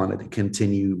if I wanted to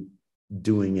continue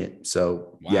doing it.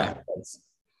 So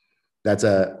that's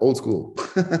old school.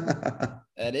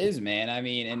 That is, man. I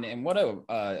mean, and what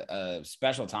a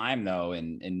special time though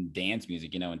in dance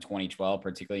music, in 2012,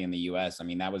 particularly in the US. I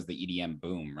mean, that was the EDM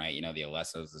boom, right? The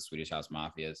Alessos, the Swedish House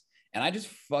Mafias. And I just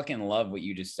fucking love what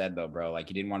you just said though, bro. Like,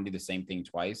 you didn't want to do the same thing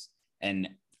twice. And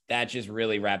that just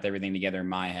really wrapped everything together in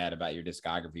my head about your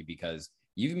discography, because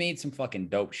you've made some fucking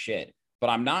dope shit,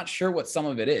 but I'm not sure what some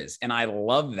of it is. And I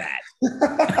love that.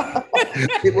 Well,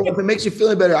 if it makes you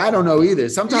feel better, I don't know either.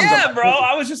 Sometimes. Yeah, bro.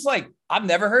 I was just like, I've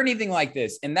never heard anything like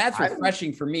this. And that's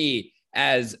refreshing for me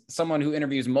as someone who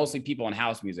interviews mostly people in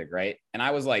house music, right? And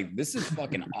I was like, this is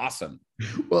fucking awesome.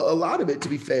 Well, a lot of it, to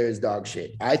be fair, is dog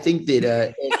shit. I think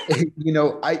that,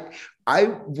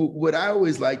 what I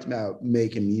always liked about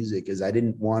making music is I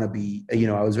didn't want to be,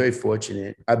 I was very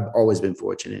fortunate. I've always been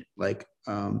fortunate. Like,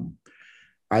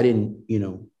 I didn't,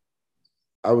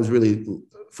 I was really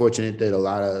fortunate that a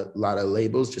lot of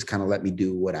labels just kind of let me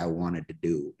do what I wanted to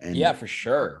do. And yeah, for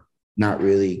sure. Not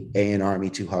really A&R me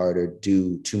too hard or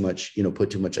do too much, put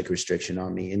too much like restriction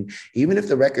on me. And even if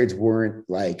the records weren't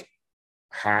like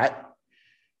hot,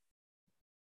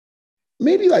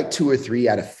 maybe like 2 or 3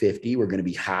 out of 50 were going to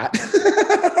be hot. And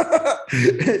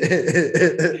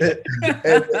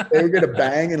they were going to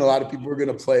bang, and a lot of people were going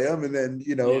to play them. And then,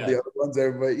 the other ones,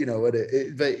 everybody,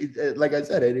 but like I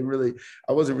said,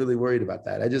 I wasn't really worried about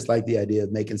that. I just like the idea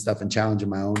of making stuff and challenging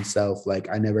my own self. Like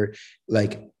I never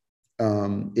like,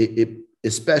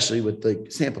 especially with the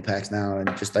sample packs now,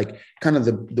 and just like kind of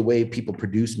the way people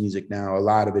produce music now, a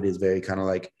lot of it is very kind of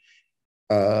like,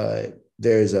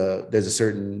 there's a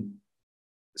certain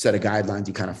set of guidelines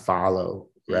you kind of follow,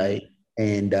 right?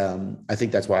 And I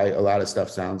think that's why a lot of stuff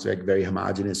sounds like very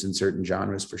homogenous in certain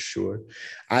genres for sure.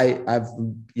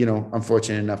 I'm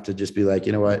fortunate enough to just be like,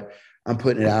 you know what, I'm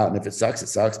putting it out, and if it sucks, it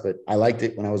sucks. But I liked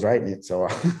it when I was writing it, so.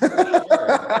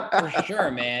 For sure,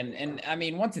 man. And I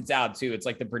mean, once it's out too, it's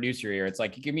like the producer here. It's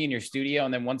like you can be in your studio,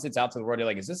 and then once it's out to the world, you're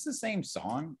like, is this the same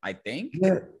song? I think.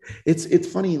 Yeah, it's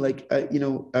funny. Like I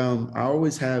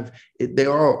always have it. They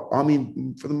all. I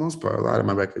mean, for the most part, a lot of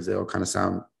my records, they all kind of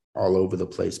sound all over the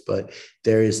place, but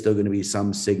there is still going to be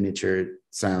some signature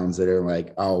sounds that are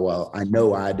like, oh well, I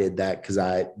know I did that because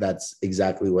that's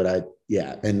exactly what I.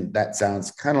 Yeah, and that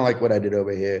sounds kind of like what I did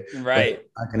over here. Right.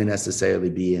 Not going to necessarily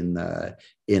be in a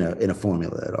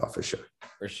formula at all, for sure.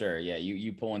 For sure. Yeah.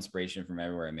 You pull inspiration from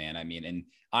everywhere, man. I mean, and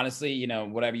honestly,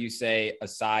 whatever you say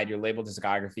aside, your label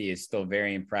discography is still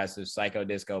very impressive. Psycho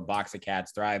Disco, Box of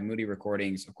Cats, Thrive, Moody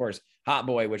Recordings, of course, Hot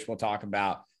Boy, which we'll talk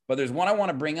about. But there's one I want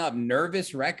to bring up,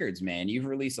 Nervous Records, man. You've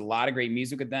released a lot of great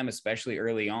music with them, especially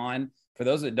early on. For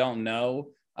those that don't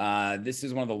know, this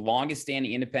is one of the longest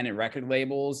standing independent record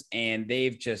labels, and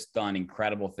they've just done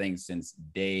incredible things since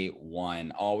day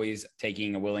one, always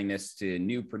taking a willingness to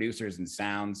new producers and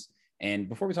sounds. And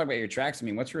before we talk about your tracks, I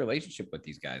mean, what's your relationship with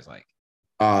these guys like?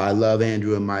 I love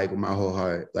Andrew and Mike with my whole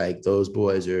heart. Like those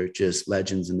boys are just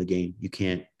legends in the game. You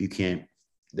can't,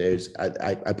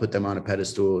 I put them on a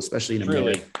pedestal, especially in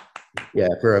America. Yeah,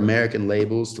 for American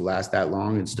labels to last that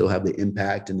long and still have the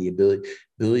impact and the ability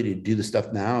to do the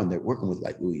stuff now. And they're working with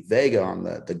like Louis Vega on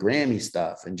the Grammy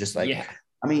stuff. And just like,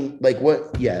 I mean, like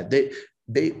what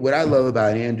I love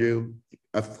about Andrew,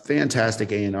 a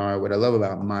fantastic A&R. What I love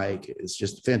about Mike is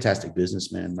just a fantastic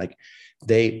businessman. Like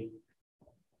they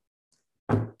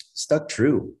stuck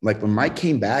true. Like when Mike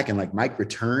came back and like Mike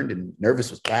returned and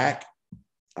Nervous was back,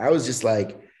 I was just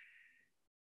like,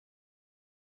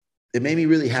 it made me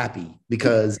really happy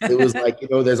because it was like,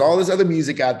 there's all this other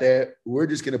music out there. We're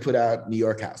just going to put out New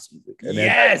York house music. And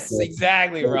yes,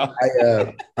 exactly, bro.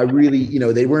 I really,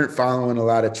 they weren't following a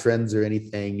lot of trends or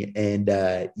anything. And,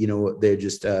 they're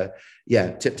just,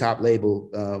 tip top label.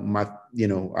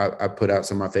 I put out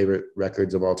some of my favorite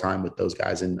records of all time with those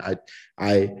guys. And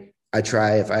I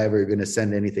try, if I ever going to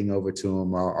send anything over to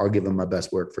them, I'll give them my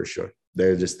best work for sure.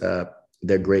 They're just,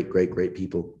 they're great, great, great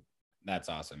people. That's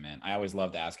awesome, man. I always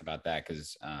love to ask about that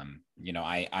because,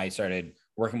 I started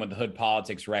working with the Hood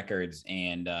Politics Records,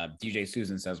 and DJ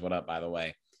Susan says, what up, by the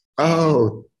way.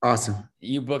 Oh, awesome.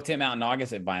 You booked him out in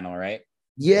August at Vinyl, right?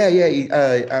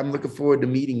 Yeah. I'm looking forward to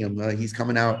meeting him. He's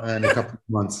coming out in a couple of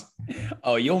months.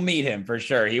 Oh, you'll meet him for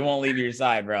sure. He won't leave your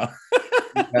side, bro.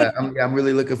 I'm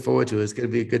really looking forward to it. It's going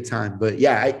to be a good time. But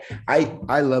yeah,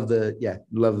 I love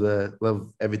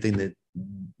love everything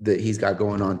that he's got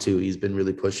going on too. He's been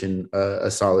really pushing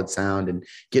a solid sound and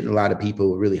getting a lot of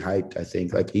people really hyped. I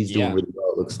think like he's doing really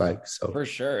well, it looks like. So for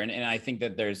sure. And I think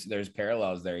that there's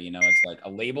parallels there, it's like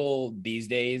a label these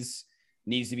days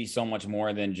needs to be so much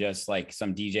more than just like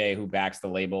some DJ who backs the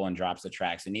label and drops the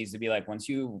tracks. It needs to be like, once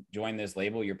you join this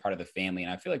label, you're part of the family.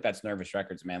 And I feel like that's Nervous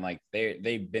Records, man. Like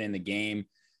they've been in the game.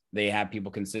 They have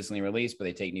people consistently release, but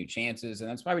they take new chances. And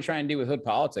that's why we try and do with Hood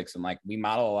Politics. And like, we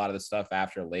model a lot of the stuff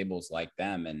after labels like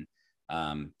them and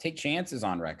take chances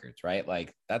on records, right?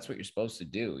 Like that's what you're supposed to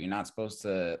do. You're not supposed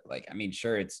to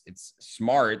sure, it's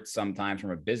smart sometimes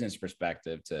from a business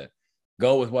perspective to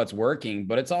go with what's working,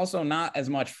 but it's also not as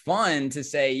much fun to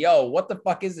say, yo, what the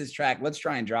fuck is this track? Let's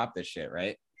try and drop this shit.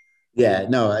 Right. Yeah,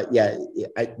 no.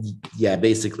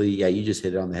 Basically. Yeah. You just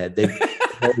hit it on the head.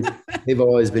 They've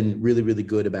always been really, really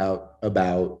good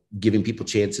about giving people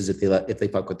chances if they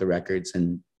fuck with the records.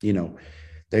 And,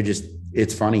 they're just,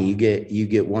 it's funny. You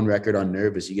get one record on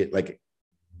Nervous, you get like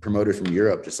promoters from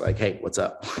Europe, just like, hey, what's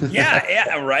up?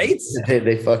 Yeah. Right.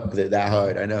 They fuck with it that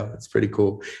hard. I know, it's pretty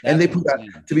cool. And they put out,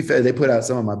 to be fair, they put out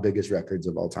some of my biggest records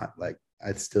of all time. Like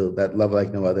that Love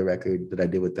Like No Other record that I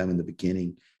did with them in the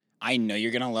beginning. I know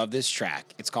you're going to love this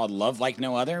track. It's called Love Like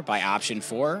No Other by Option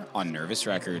 4 on Nervous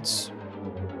Records.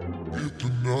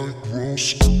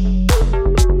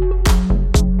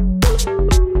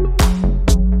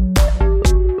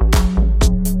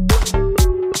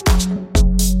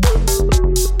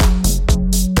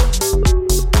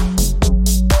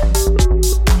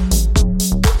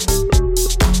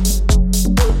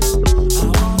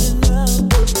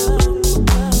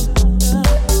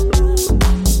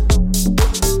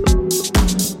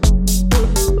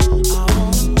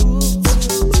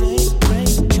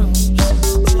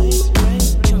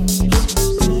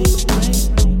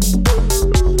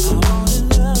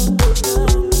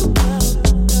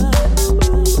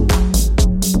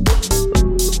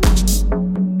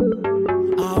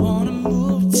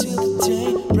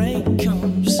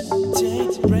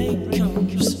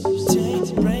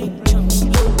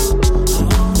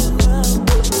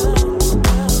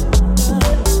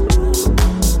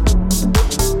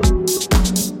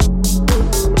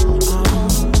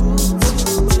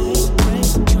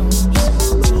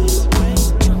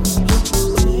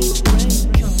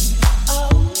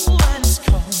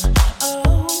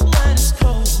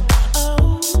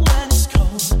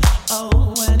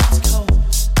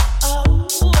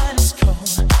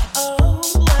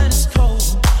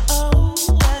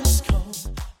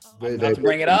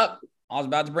 I was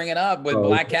about to bring it up with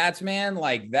Black Cats, man.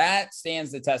 Like, that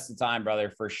stands the test of time,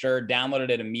 brother, for sure.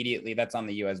 Downloaded it immediately. That's on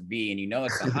the USB, and you know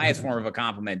it's the highest form of a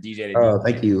compliment, DJ.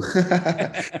 Thank you.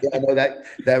 Yeah, I know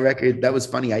that record. That was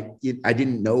funny. I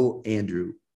didn't know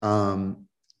Andrew. I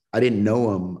didn't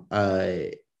know him.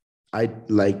 I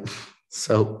like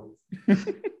so.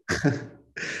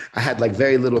 I had like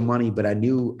very little money, but I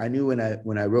knew when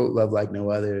I wrote Love Like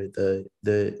No Other,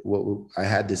 I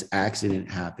had this accident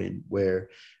happen where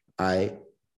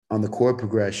on the chord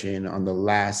progression on the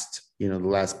last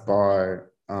bar,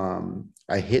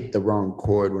 I hit the wrong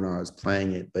chord when I was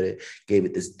playing it, but it gave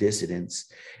it this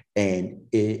dissonance. And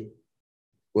it,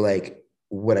 like,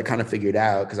 what I kind of figured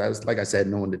out, because I was, like I said,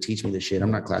 no one to teach me this shit.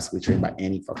 I'm not classically trained by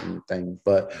any fucking thing.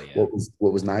 But what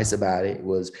was nice about it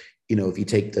was, if you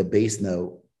take the bass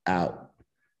note out,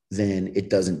 then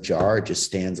it doesn't jar. It just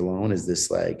stands alone as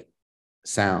this like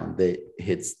sound that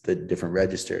hits the different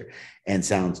register and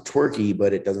sounds twerky,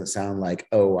 but it doesn't sound like,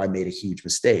 oh, I made a huge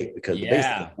mistake because the bass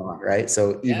is on, right?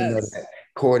 So even though that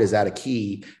chord is out of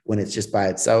key, when it's just by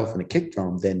itself in a kick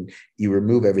drum, then you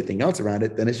remove everything else around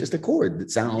it, then it's just a chord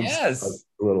that sounds like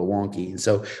a little wonky. And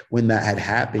so when that had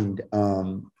happened,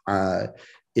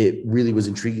 it really was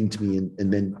intriguing to me.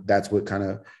 And then that's what kind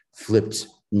of flipped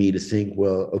me to think,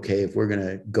 well, okay, if we're going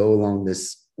to go along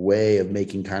this way of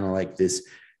making kind of like this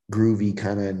groovy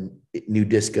kind of new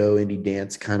disco, indie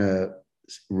dance kind of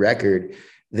record,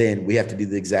 then we have to do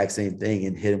the exact same thing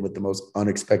and hit him with the most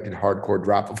unexpected hardcore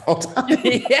drop of all time.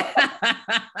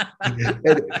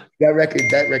 that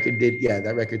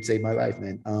record saved my life,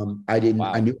 man. I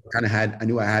knew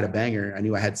I had a banger. I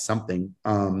knew I had something.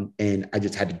 And I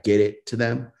just had to get it to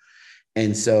them.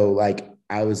 And so like,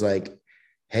 I was like,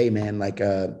 hey man, like,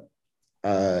 I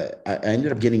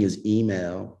ended up getting his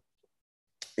email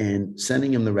and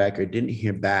sending him the record, didn't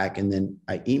hear back. And then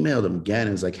I emailed him again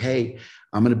and was like, hey,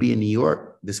 I'm going to be in New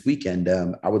York this weekend.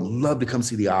 I would love to come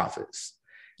see The Office.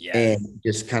 And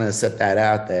just kind of set that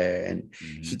out there. And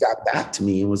he got back to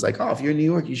me and was like, oh, if you're in New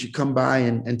York, you should come by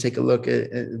and take a look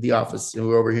at The Office. And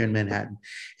we're over here in Manhattan.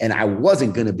 And I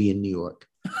wasn't going to be in New York.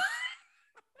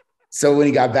 So when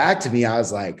he got back to me, I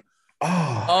was like,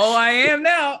 oh, I am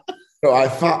now. So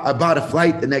I bought a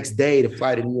flight the next day to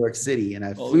fly to New York City, and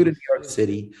I flew to New York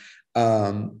City.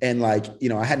 And like,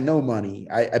 I had no money.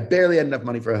 I barely had enough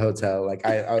money for a hotel. Like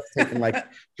I was taking like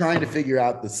trying to figure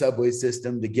out the subway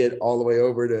system to get all the way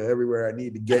over to everywhere I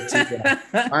need to get to.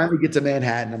 I finally get to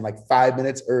Manhattan. I'm like 5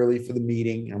 minutes early for the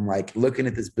meeting. I'm like looking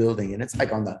at this building, and it's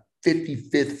like on the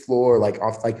 55th floor, like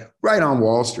off, like right on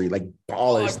Wall Street, like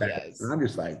baller stuff. And I'm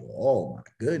just like, oh my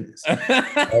goodness.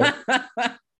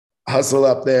 Hustle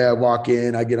up there, I walk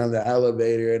in, I get on the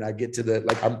elevator, and I get to the,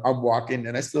 like, I'm walking,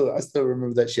 and I still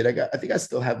remember that shit. I think I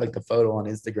still have like the photo on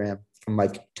Instagram from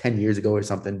like 10 years ago or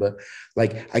something. But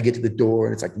like, I get to the door,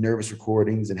 and it's like Nervous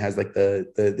Recordings, and has like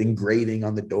the engraving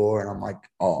on the door, and I'm like,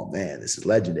 oh man, this is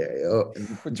legendary. Oh,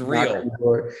 it's real.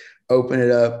 Door, open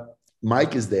it up,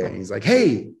 Mike is there, and he's like,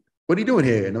 hey, what are you doing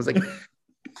here? And I was like,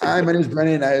 hi, my name is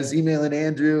Brennan. I was emailing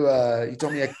Andrew. He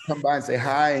told me I could come by and say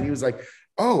hi, and he was like,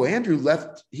 oh, Andrew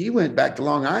left. He went back to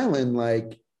Long Island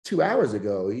like 2 hours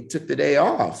ago. He took the day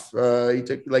off. He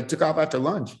took off after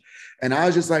lunch. And I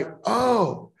was just like,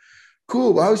 oh,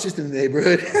 cool. Well, I was just in the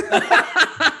neighborhood.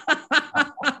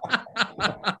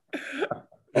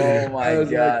 Oh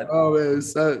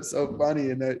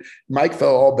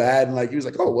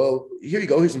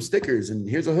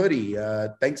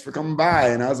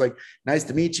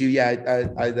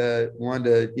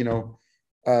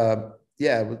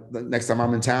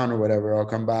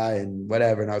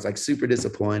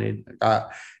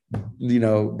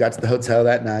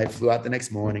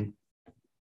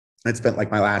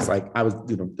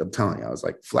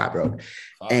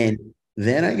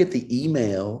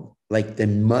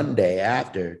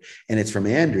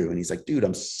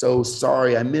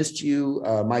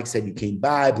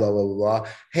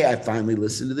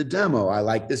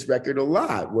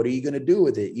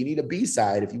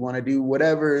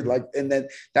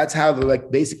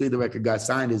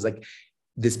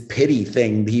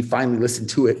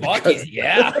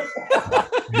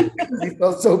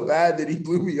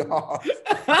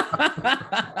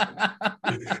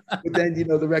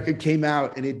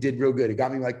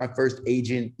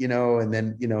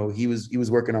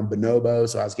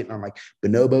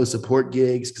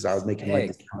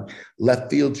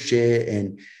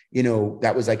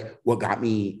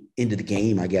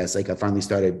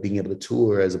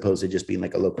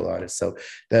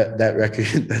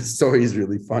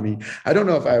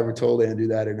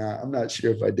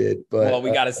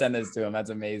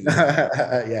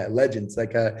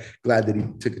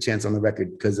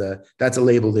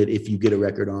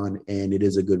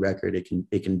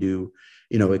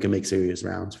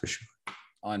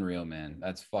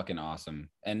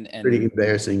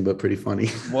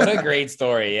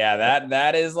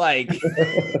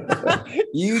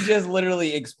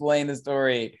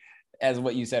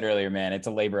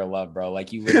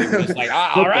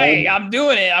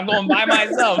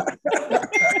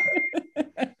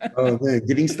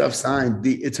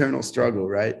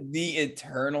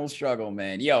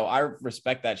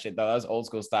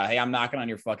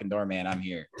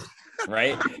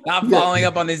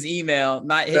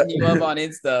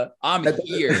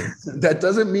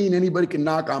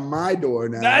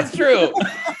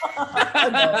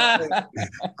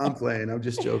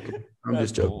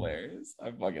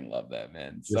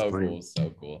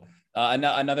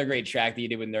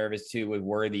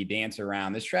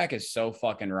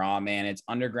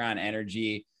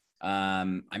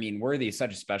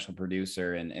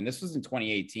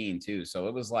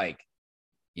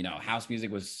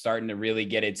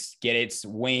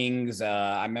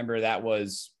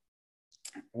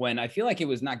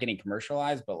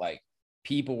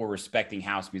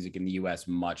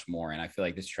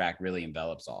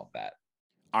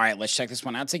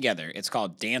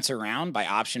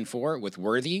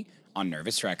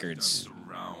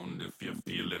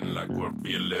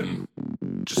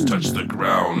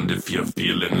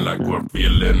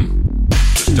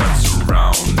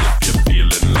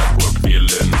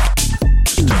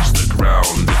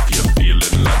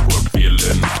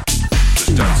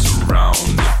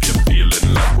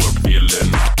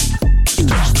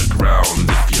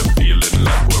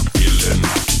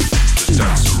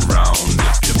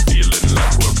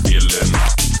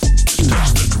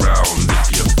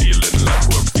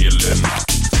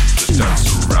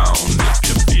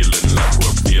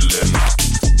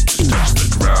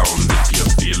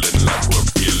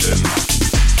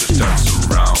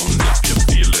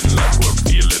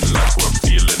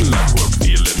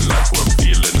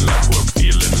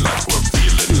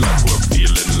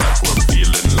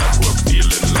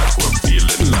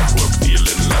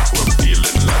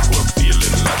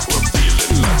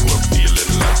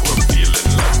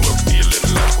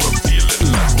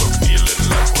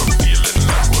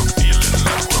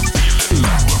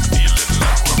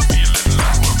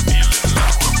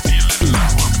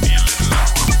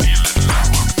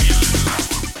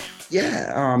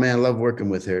Yeah. Oh man, I love working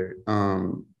with her.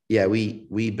 Yeah,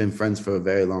 we've been friends for a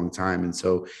very long time. And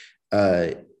so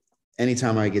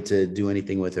anytime I get to do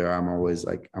anything with her, I'm always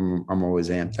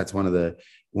amped. That's one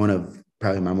of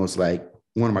probably my most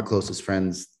one of my closest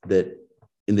friends that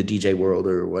in the DJ world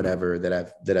or whatever that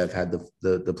I've had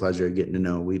the pleasure of getting to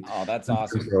know. That's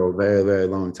awesome. For a very, very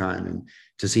long time. And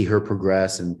to see her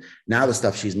progress, and now the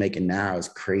stuff she's making now is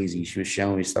crazy. She was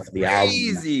showing me stuff of the album.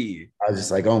 I was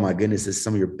just like, oh my goodness, this is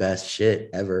some of your best shit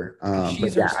ever.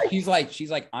 She's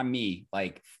like, I'm me,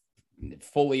 like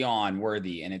fully on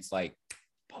worthy. And it's like,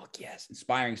 fuck yes,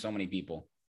 inspiring so many people.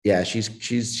 Yeah,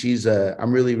 she's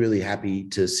I'm really, really happy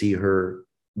to see her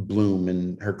bloom,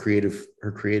 and her creative,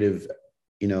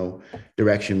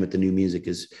 direction with the new music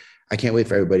I can't wait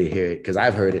for everybody to hear it, because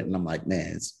I've heard it and I'm like,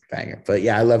 man, it's a banger. But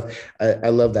yeah, I love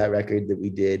that record that we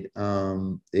did.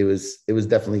 It was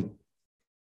definitely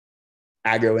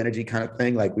aggro energy kind of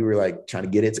thing. Like we were like trying to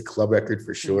get it. It's a club record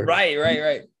for sure. Right.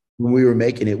 when we were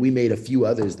making it, we made a few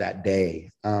others that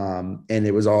day. And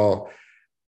it was all,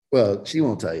 well, she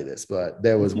won't tell you this, but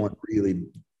there was one really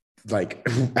like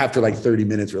after like 30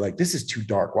 minutes, we're like, this is too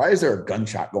dark. Why is there a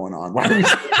gunshot going on? Why are we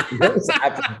what is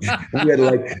happening? And we had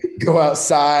to like go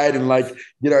outside and like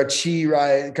get our chi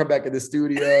right and come back in the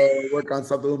studio, work on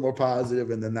something a little more positive,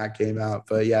 and then that came out.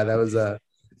 But yeah, that was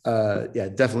yeah,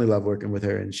 definitely love working with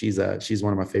her, and she's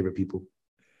one of my favorite people.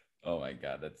 Oh my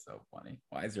God, that's so funny.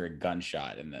 Why is there a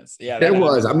gunshot in this? Yeah, there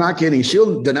was. I'm not kidding.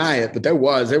 She'll deny it, but there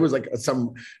was like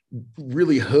some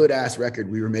really hood ass record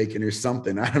we were making or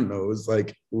something. I don't know. It was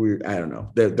like I don't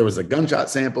know. There was a gunshot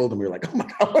sampled, and we were like, oh my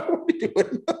God, what are we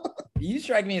doing? You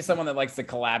strike me as someone that likes to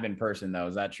collab in person, though.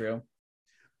 Is that true?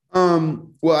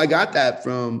 Well, I got that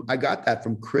from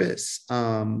Chris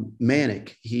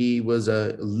Manic. He was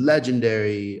a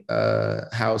legendary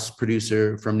house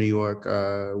producer from New York,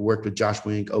 worked with Josh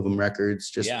Wink, Ovum Records,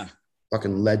 just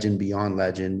fucking legend beyond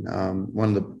legend.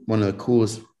 One of the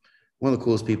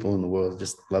coolest people in the world.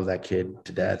 Just love that kid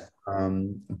to death.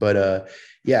 But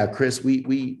yeah, Chris,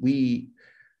 we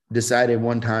decided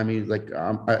one time, he was like,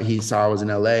 he saw I was in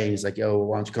LA. He's like, yo,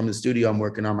 why don't you come to the studio? I'm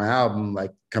working on my album.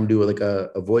 Like, come do like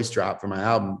a voice drop for my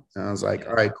album. And I was like,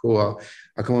 all right, cool.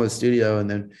 I'll come over to the studio. And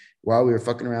then while we were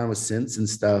fucking around with synths and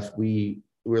stuff, we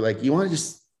were like, you want to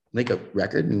just make a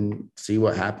record and see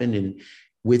what happened? And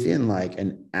within like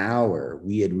an hour,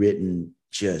 we had written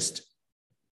just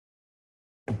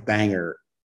banger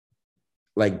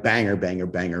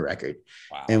record.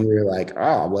 Wow. And we were like,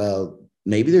 oh, well,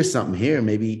 maybe there's something here.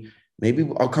 Maybe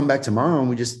I'll come back tomorrow and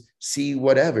we just see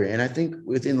whatever. And I think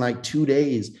within like 2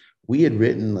 days, we had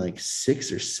written like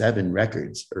 6 or 7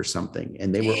 records or something.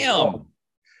 And they were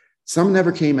some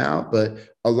never came out, but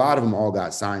a lot of them all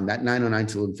got signed. That 909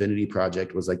 Till Infinity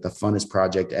project was like the funnest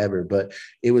project ever, but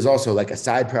it was also like a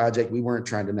side project. We weren't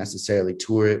trying to necessarily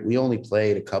tour it. We only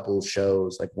played a couple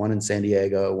shows, like one in San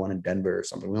Diego, one in Denver or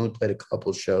something. We only played a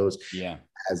couple shows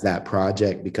as that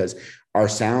project because our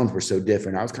sounds were so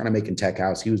different. I was kind of making tech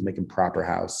house. He was making proper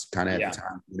house kind of at the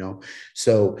time, you know?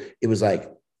 So it was like,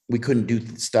 we couldn't do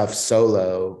stuff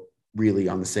solo really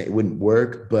on the same, it wouldn't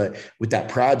work. But with that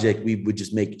project, we would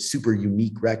just make super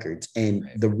unique records. And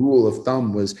the rule of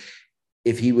thumb was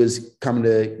if he was coming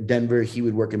to Denver, he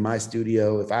would work in my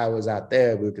studio. If I was out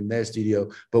there, we work in their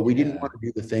studio. But we didn't want to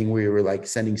do the thing where we were like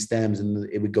sending stems and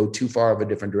it would go too far of a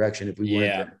different direction if we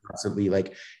weren't constantly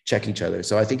like check each other.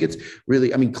 So I think it's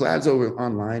really, I mean, collabs over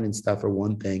online and stuff are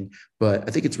one thing, but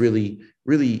I think it's really,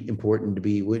 really important to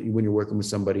be when you're working with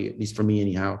somebody, at least for me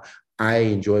anyhow, I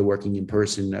enjoy working in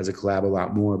person as a collab a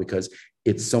lot more because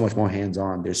it's so much more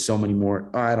hands-on. There's so many more,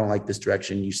 oh, I don't like this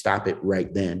direction. You stop it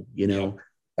right then, you know?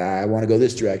 I want to go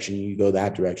this direction. You go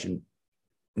that direction.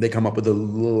 They come up with a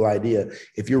little idea.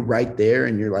 If you're right there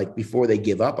and you're like, before they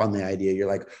give up on the idea, you're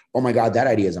like, oh my God, that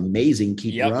idea is amazing.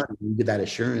 Keep running. You get that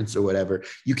assurance or whatever.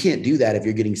 You can't do that if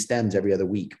you're getting stems every other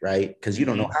week, right? Because you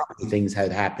don't know how many things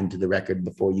have happened to the record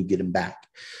before you get them back.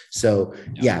 So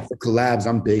yeah, for collabs,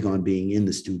 I'm big on being in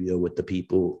the studio with the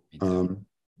people.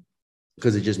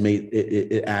 Because it just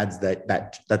it adds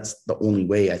that's the only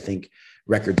way I think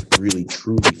records really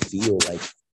truly feel like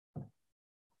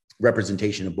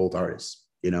representation of both artists,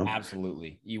 you know?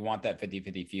 Absolutely. You want that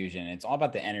 50-50 fusion. It's all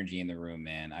about the energy in the room,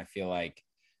 man. I feel like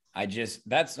that's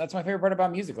my favorite part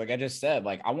about music. Like I just said,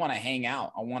 like, I want to hang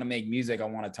out. I want to make music. I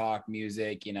want to talk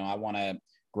music. You know, I want to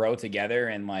grow together,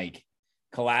 and like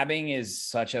collabing is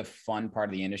such a fun part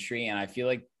of the industry. And I feel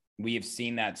like we have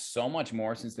seen that so much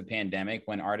more since the pandemic,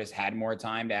 when artists had more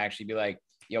time to actually be like,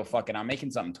 yo, fuck it, I'm making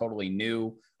something totally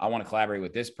new. I want to collaborate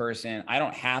with this person. I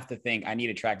don't have to think I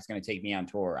need a track that's going to take me on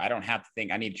tour. I don't have to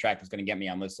think I need a track that's going to get me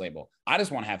on this label. I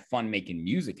just want to have fun making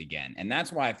music again. And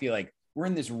that's why I feel like we're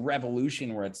in this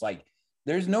revolution where it's like,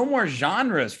 there's no more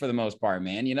genres for the most part,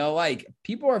 man. You know, like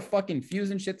people are fucking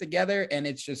fusing shit together, and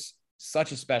it's just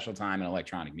such a special time in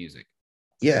electronic music.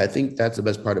 Yeah, I think that's the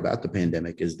best part about the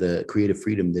pandemic is the creative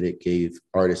freedom that it gave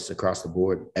artists across the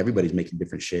board. Everybody's making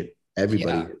different shit.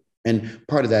 Everybody. Yeah. And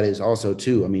part of that is also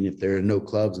too, I mean, if there are no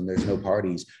clubs and there's no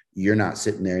parties, you're not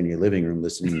sitting there in your living room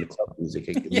listening to club music.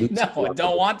 No, I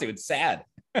don't want to. It's sad.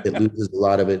 It loses a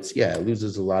lot of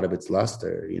its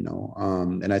luster, you know?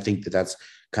 And I think that's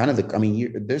kind of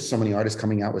there's so many artists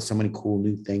coming out with so many cool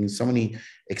new things, so many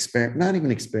not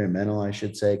even experimental, I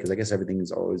should say, because I guess everything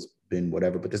has always been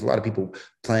whatever, but there's a lot of people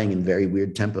playing in very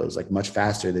weird tempos, like much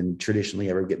faster than traditionally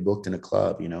ever get booked in a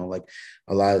club, you know, like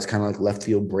a lot of it's kind of like left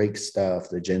field break stuff,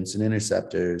 the Jensen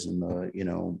Interceptors and the, you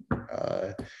know,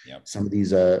 some of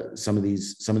these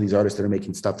artists that are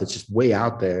making stuff that's just way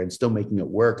out there and still making it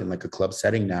work in like a club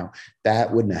setting now. That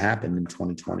wouldn't have happened in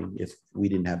 2020 we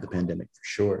didn't have the pandemic for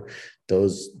sure.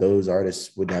 Those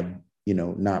artists would have,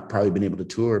 not probably been able to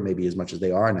tour maybe as much as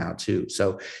they are now too.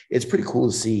 So it's pretty cool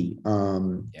to see.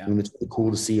 And it's really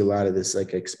cool to see a lot of this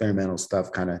like experimental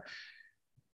stuff kind of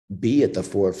be at the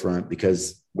forefront,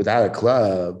 because without a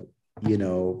club,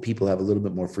 people have a little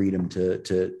bit more freedom to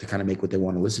kind of make what they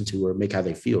want to listen to or make how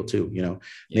they feel too.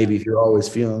 Maybe if you're always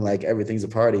feeling like everything's a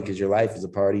party because your life is a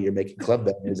party, you're making club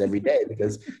bangers every day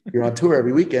because you're on tour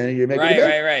every weekend and you're making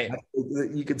right.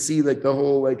 You could see like the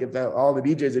whole, like if all the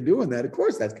DJs are doing that, of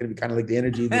course that's going to be kind of like the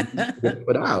energy that they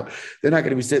put out. They're not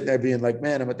going to be sitting there being like,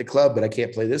 man, I'm at the club, but I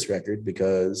can't play this record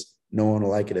because no one will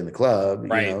like it in the club.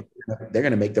 Right. They're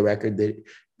going to make the record that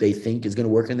they think is going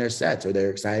to work in their sets, or they're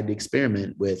excited to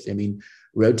experiment with. I mean,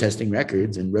 road testing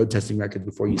records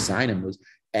before you sign them was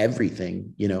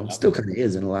everything, still kind of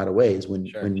is in a lot of ways when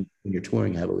you're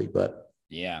touring heavily. But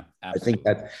yeah, absolutely. I think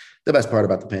that the best part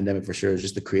about the pandemic for sure is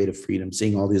just the creative freedom,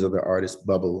 seeing all these other artists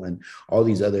bubble and all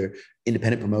these other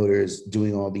independent promoters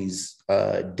doing all these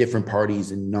different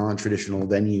parties in non-traditional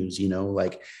venues,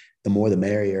 like the more the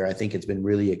merrier. I think it's been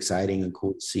really exciting and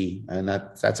cool to see. And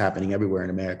that's happening everywhere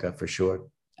in America for sure.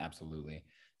 Absolutely.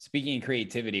 Speaking of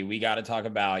creativity, we got to talk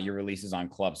about your releases on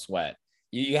Club Sweat.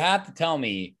 You have to tell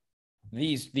me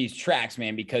these tracks,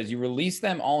 man, because you released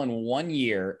them all in 1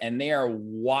 year and they are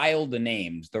wild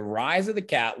names. The Rise of the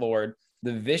Cat Lord,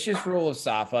 The Vicious Rule of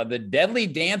Safa, The Deadly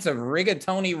Dance of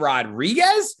Rigatoni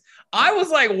Rodriguez. I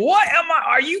was like,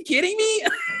 are you kidding me?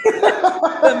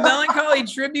 The Melancholy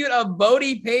Tribute of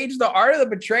Bodie Page, The Art of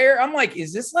the Betrayer. I'm like,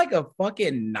 is this like a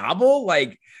fucking novel?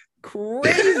 Like,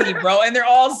 crazy, bro. And they're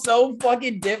all so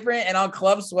fucking different. And on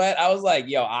Club Sweat, I was like,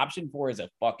 yo, Option 4 is a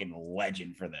fucking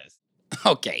legend for this.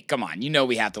 Okay, come on.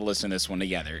 We have to listen to this one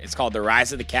together. It's called The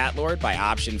Rise of the Cat Lord by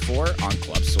Option 4 on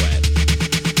Club Sweat.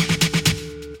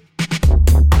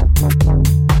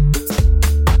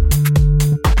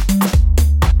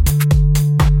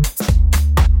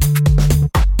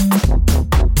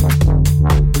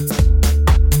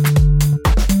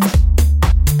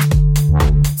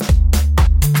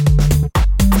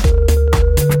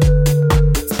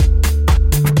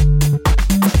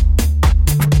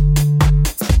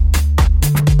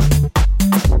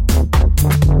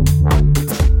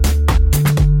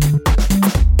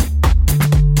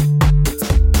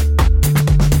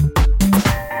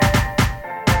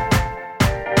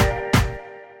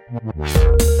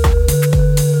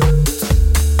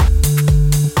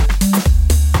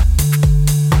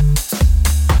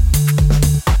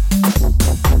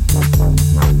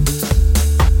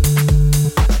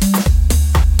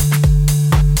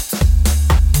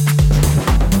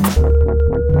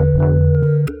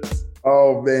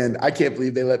 I can't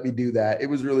believe they let me do that. It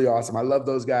was really awesome. I love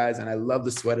those guys, and I love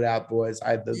the Sweat It Out boys.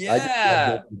 I just love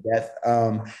them to death.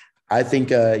 I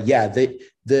think,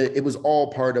 it was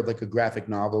all part of like a graphic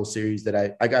novel series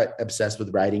that I got obsessed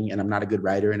with writing, and I'm not a good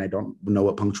writer, and I don't know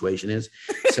what punctuation is.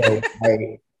 So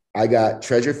I got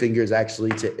Treasure Fingers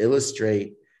actually to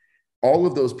illustrate all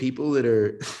of those people that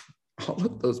are. All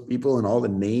of those people and all the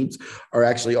names are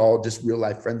actually all just real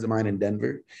life friends of mine in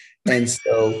Denver, and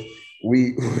so.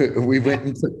 We went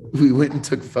and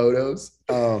took photos.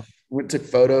 Took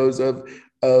photos of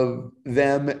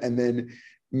them, and then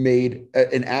made.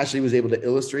 And Ashley was able to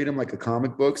illustrate them like a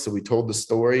comic book. So we told the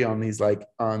story on these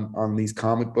on these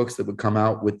comic books that would come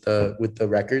out with the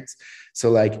records.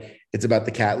 So like it's about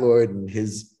the Cat Lord and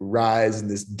his rise in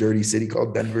this dirty city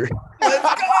called Denver. Let's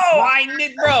go!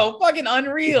 Bro, fucking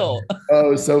unreal.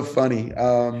 Oh, so funny.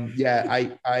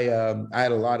 I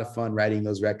had a lot of fun writing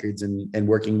those records and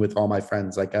working with all my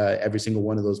friends. Like every single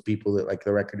one of those people that like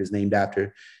the record is named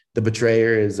after. The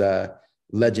Betrayer is a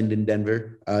legend in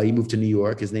Denver. He moved to New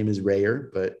York. His name is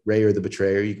Rayer, but Rayer the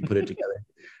Betrayer, you can put it together.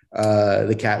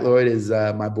 The Cat Lord is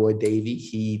my boy Davey.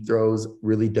 He throws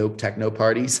really dope techno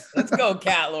parties. Let's go,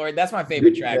 Cat Lord. That's my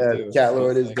favorite track too. Cat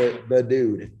Lord is the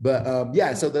dude. But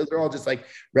so those are all just like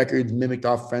records mimicked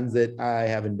off friends that I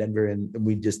have in Denver, and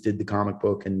we just did the comic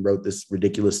book and wrote this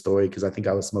ridiculous story because I think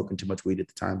I was smoking too much weed at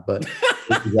the time. But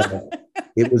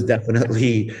it was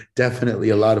definitely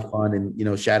a lot of fun.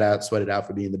 And shout out Sweat It Out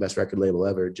for being the best record label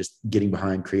ever. Just getting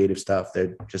behind creative stuff.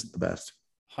 They're just the best.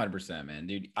 100%, man,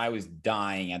 dude. I was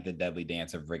dying at the Deadly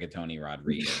Dance of Rigatoni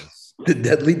Rodriguez. The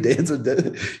Deadly Dance of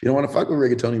you don't want to fuck with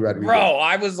Rigatoni Rodriguez, bro.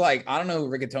 I was like, I don't know who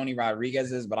Rigatoni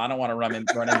Rodriguez is, but I don't want to run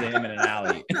into him in an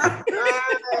alley.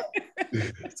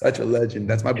 Such a legend.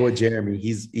 That's my boy Jeremy.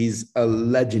 He's a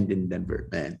legend in Denver,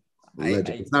 man.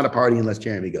 It's not a party unless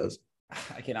Jeremy goes.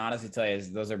 I can honestly tell you,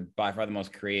 those are by far the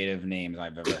most creative names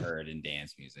I've ever heard in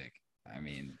dance music. I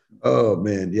mean, oh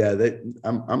man, yeah.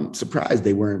 I'm surprised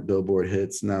they weren't Billboard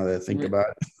hits. Now that I think about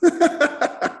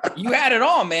it. You had it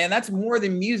all, man. That's more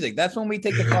than music. That's when we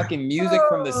take the fucking music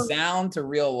from the sound to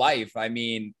real life. I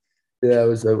mean, yeah,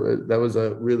 that was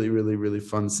a really, really, really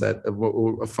fun set of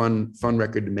a fun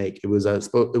record to make. It was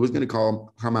going to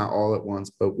come out all at once,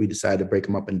 but we decided to break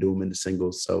them up and do them into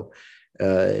singles. So,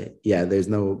 yeah, there's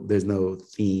no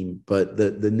theme, but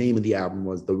the name of the album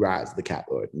was The Rise of the Cat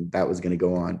Lord, and that was going to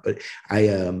go on. But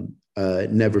I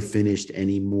never finished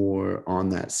any more on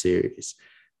that series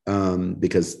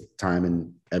because time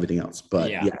and everything else.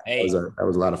 But yeah, hey, that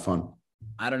was a lot of fun.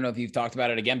 I don't know if you've talked about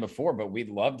it again before, but we'd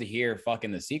love to hear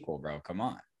fucking the sequel, bro. Come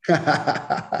on.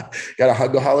 Gotta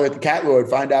go holler at the Cat Lord,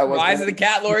 find out what Rise of the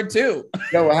Cat Lord 2.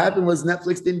 No, what happened was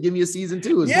Netflix didn't give me a season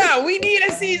 2. Yeah, we need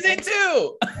a season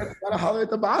 2. Gotta holler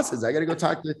at the bosses. I gotta go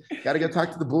talk to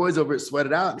the boys over at Sweat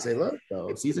It Out and say, look,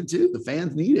 though, season 2, the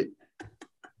fans need it.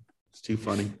 It's too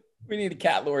funny. We need a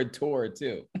Cat Lord tour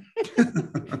too.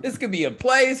 This could be a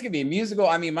play. This could be a musical.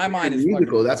 I mean, my mind is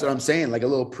musical. Fucking... That's what I'm saying. Like a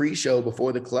little pre-show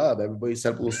before the club. Everybody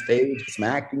set up a little stage, some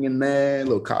acting in there, a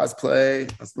little cosplay.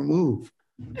 That's the move.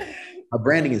 Our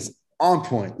branding is on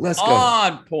point. Let's go.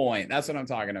 On point. That's what I'm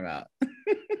talking about.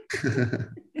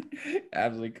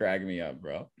 Absolutely cracking me up,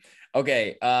 bro.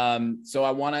 Okay. So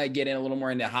I want to get in a little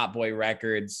more into Hot Boy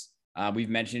Records. We've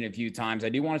mentioned it a few times. I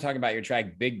do want to talk about your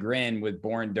track Big Grin with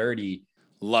Born Dirty.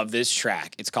 Love this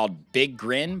track. It's called Big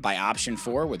Grin by Option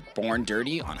 4 with Born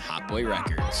Dirty on Hot Boy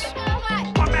Records.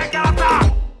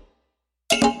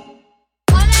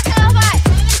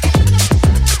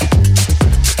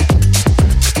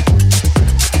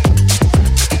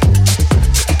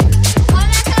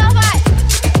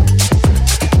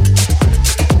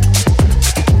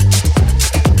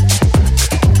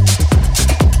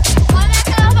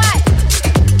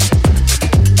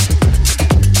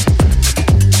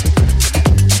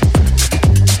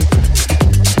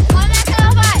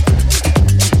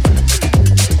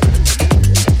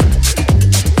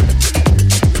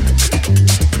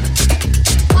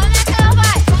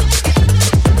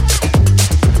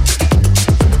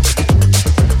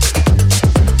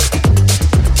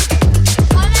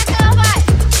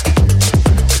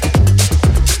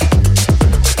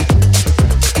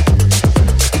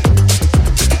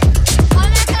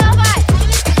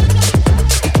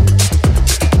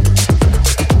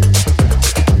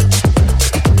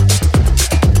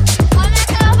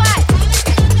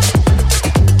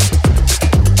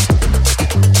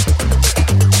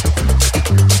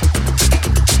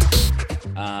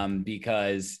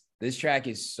 Because this track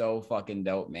is so fucking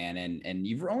dope, man. And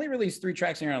you've only released 3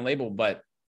 tracks on your own label, but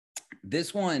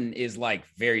this one is like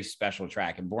very special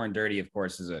track. And Born Dirty, of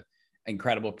course, is an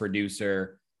incredible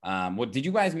producer. What did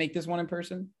you guys make this one in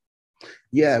person?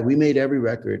 Yeah, we made every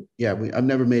record. Yeah, I've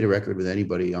never made a record with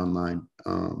anybody online.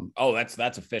 Oh,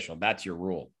 that's official. That's your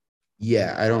rule.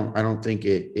 Yeah, I don't think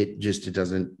it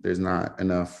doesn't. There's not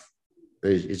enough.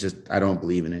 It's just I don't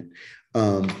believe in it.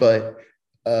 But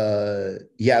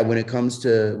yeah, when it comes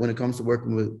to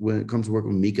working with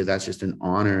Mika, that's just an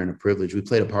honor and a privilege. We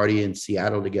played a party in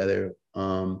Seattle together.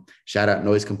 Shout out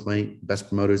Noise Complaint, best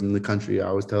promoters in the country. I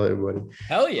always tell everybody.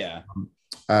 Hell yeah.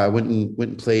 Went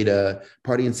and played a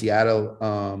party in Seattle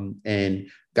and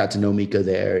got to know Mika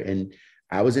there. And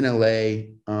I was in LA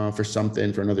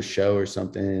for another show or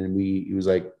something. And he was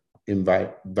like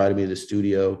invited me to the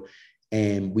studio,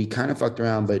 and we kind of fucked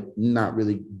around, but not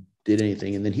really did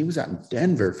anything. And then he was out in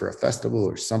Denver for a festival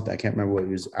or something. I can't remember what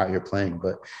he was out here playing,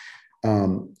 but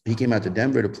he came out to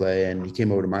Denver to play, and he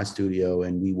came over to my studio,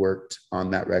 and we worked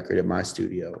on that record at my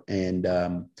studio. And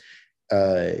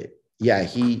yeah,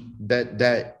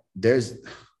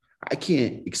 I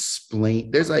can't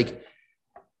explain.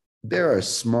 There are a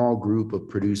small group of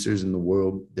producers in the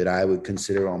world that I would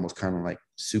consider almost kind of like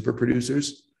super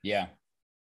producers. Yeah.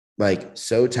 Like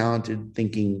so talented,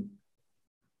 thinking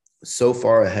so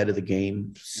far ahead of the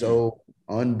game, so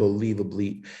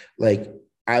unbelievably, like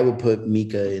I would put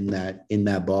Mika in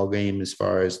that ball game as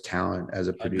far as talent as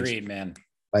a producer. Agreed, man.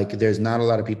 Like there's not a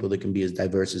lot of people that can be as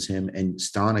diverse as him and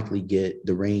sonically get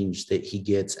the range that he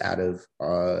gets out of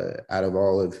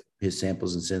all of his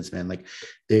samples and synths, man. Like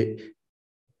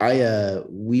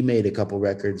we made a couple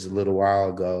records a little while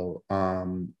ago,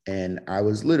 and I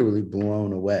was literally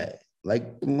blown away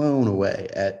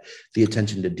at the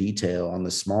attention to detail on the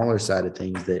smaller side of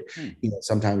things that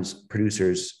sometimes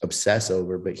producers obsess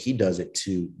over, but he does it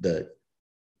to the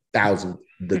 1,000th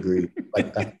degree,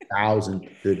 like 1,000th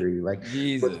degree. Like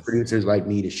producers like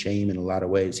me to shame in a lot of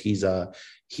ways.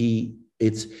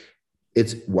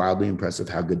 It's wildly impressive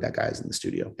how good that guy is in the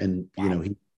studio, and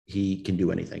he can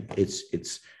do anything.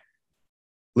 It's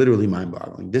literally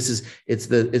mind-boggling. This is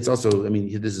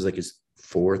like his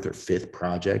 4th or 5th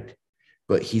project,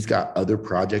 but he's got other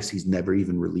projects he's never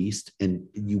even released. And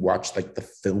you watch like the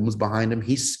films behind him,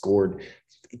 he's scored,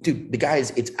 dude, the guy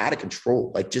it's out of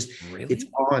control. Like just, Really? it's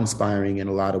awe-inspiring in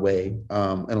a lot of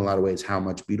ways, how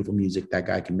much beautiful music that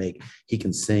guy can make. He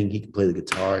can sing, he can play the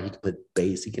guitar, he can play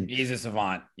bass, He's a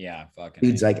savant. Yeah. Fucking.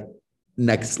 dude's like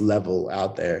next level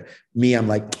out there. Me, I'm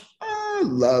like, I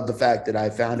love the fact that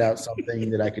I found out something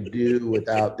that I could do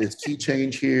without this key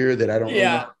change here that I don't know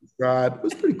how to describe. It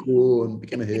was pretty cool and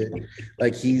became a hit.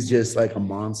 Like he's just like a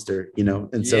monster, you know?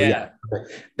 And so that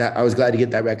I was glad to get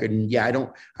that record. And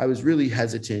I was really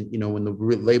hesitant, you know, when the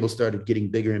label started getting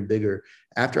bigger and bigger.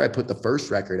 After I put the first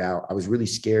record out, I was really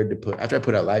scared after I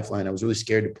put out Lifeline, I was really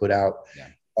scared to put out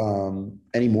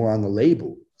any more on the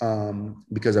label.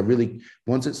 Because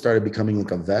once it started becoming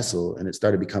like a vessel and it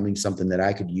started becoming something that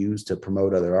I could use to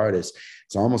promote other artists,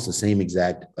 it's almost the same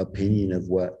exact opinion of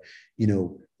what, you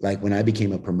know, like when I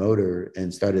became a promoter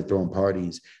and started throwing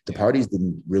parties, the parties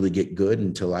didn't really get good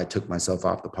until I took myself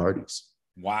off the parties.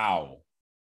 Wow.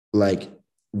 Like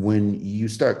when you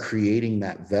start creating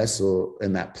that vessel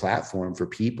and that platform for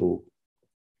people,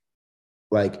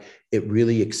 like it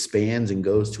really expands and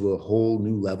goes to a whole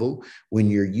new level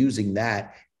when you're using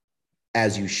that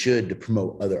as you should to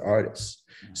promote other artists.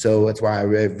 So that's why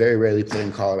I very rarely play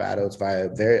in Colorado. It's why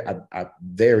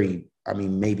I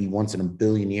mean, maybe once in a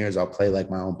billion years, I'll play like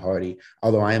my own party.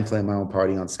 Although I am playing my own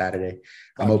party on Saturday.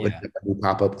 I'm opening up a new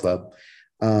pop-up club.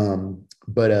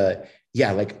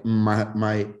 Like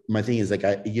my thing is like,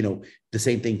 the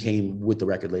same thing came with the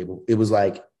record label. It was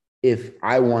like, if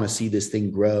I want to see this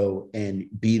thing grow and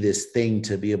be this thing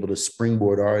to be able to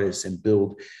springboard artists and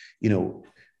build, you know,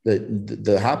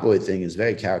 the Hot Boy thing is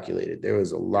very calculated. There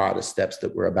was a lot of steps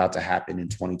that were about to happen in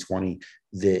 2020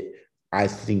 that I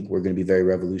think were going to be very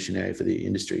revolutionary for the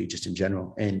industry just in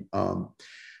general. And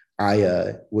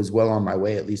I was well on my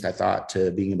way, at least I thought, to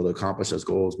being able to accomplish those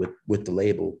goals with the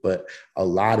label. But a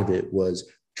lot of it was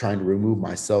trying to remove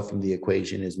myself from the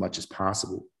equation as much as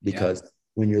possible, because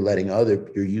when you're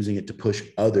you're using it to push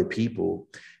other people,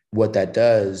 what that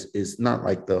does is not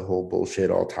like the whole bullshit,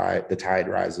 the tide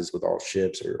rises with all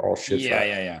ships or all ships.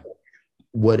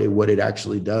 What it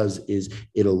actually does is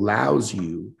it allows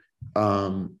you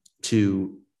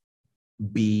to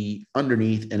be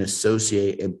underneath and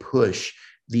associate and push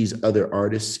these other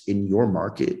artists in your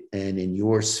market and in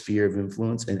your sphere of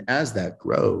influence. And as that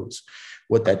grows,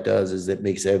 what that does is it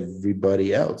makes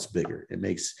everybody else bigger. It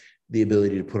makes the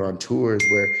ability to put on tours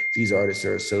where these artists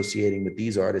are associating with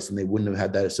these artists, and they wouldn't have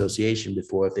had that association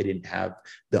before if they didn't have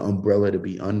the umbrella to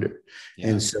be under.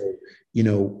 And so, you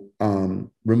know,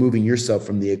 removing yourself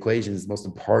from the equation is the most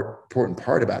important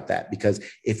part about that, because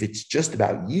if it's just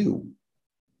about you,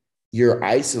 you're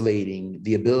isolating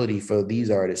the ability for these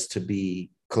artists to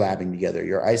be collabing together.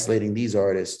 You're isolating these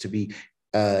artists to be,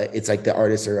 it's like the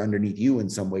artists are underneath you in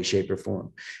some way, shape, or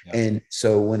form. And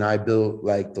so when I built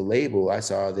like the label, I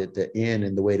saw that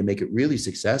the way to make it really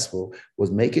successful was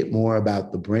make it more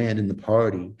about the brand and the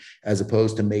party, as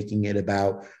opposed to making it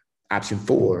about Option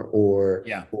 4 or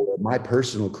my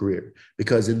personal career.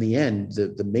 Because in the end,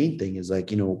 the main thing is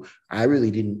like, you know, I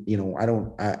really didn't, you know,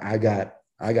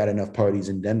 I got enough parties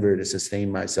in Denver to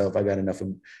sustain myself. I got enough,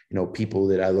 you know, people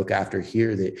that I look after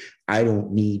here that I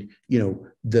don't need, you know,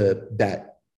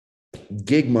 that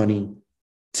gig money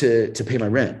to pay my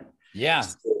rent.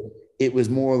 So it was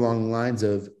more along the lines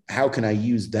of how can I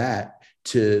use that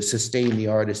to sustain the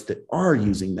artists that are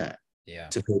using that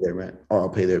to pay their rent or I'll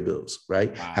pay their bills,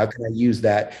 right? Wow. How can I use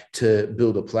that to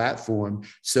build a platform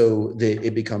so that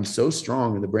it becomes so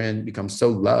strong and the brand becomes so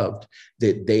loved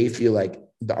that they feel like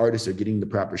the artists are getting the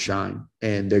proper shine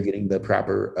and they're getting the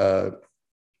proper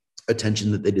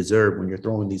attention that they deserve when you're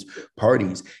throwing these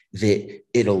parties, that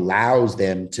it allows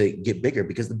them to get bigger,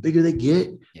 because the bigger they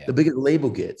get, the bigger the label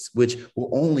gets, which will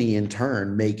only in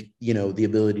turn make, you know, the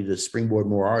ability to springboard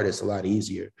more artists a lot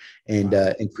easier and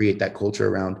create that culture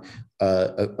around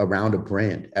a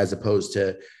brand, as opposed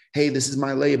to, hey, this is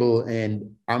my label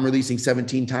and I'm releasing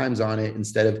 17 times on it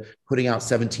instead of putting out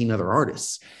 17 other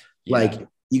artists. Like,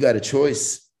 you got a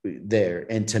choice there.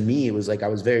 And to me, it was like, I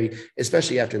was very,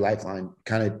 especially after Lifeline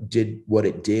kind of did what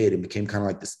it did and became kind of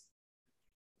like this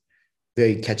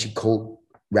very catchy cult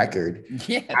record.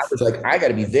 I was like, I got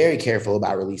to be very careful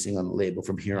about releasing on the label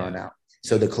from here on out.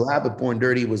 So the collab with Born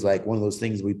Dirty was like one of those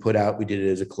things we put out. We did it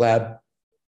as a collab.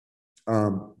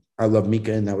 I love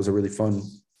Mika, and that was a really fun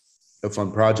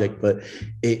project, but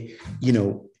it, you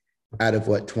know, out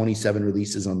of 27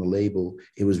 releases on the label,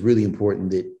 it was really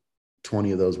important that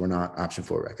 20 of those were not Option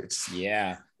 4 records.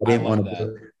 Yeah. I didn't want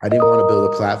to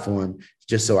build a platform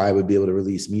just so I would be able to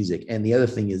release music. And the other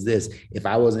thing is this, if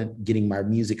I wasn't getting my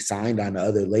music signed on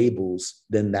other labels,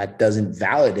 then that doesn't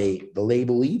validate the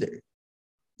label either.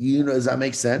 Does that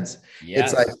make sense?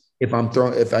 Yes. It's like if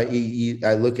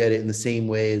I look at it in the same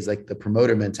way as like the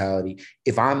promoter mentality.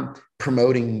 If I'm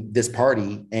promoting this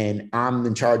party and I'm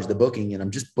in charge of the booking and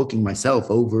I'm just booking myself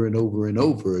over and over and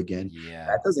over again,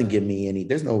 that doesn't give me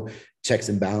there's no checks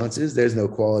and balances. There's no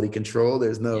quality control.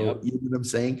 There's no, you know what I'm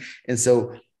saying? And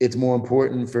so it's more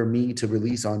important for me to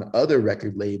release on other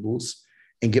record labels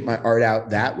and get my art out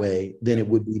that way than it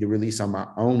would be to release on my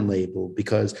own label,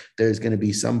 because there's going to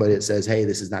be somebody that says, hey,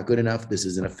 this is not good enough. This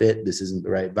isn't a fit. This isn't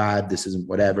the right vibe. This isn't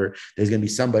whatever. There's going to be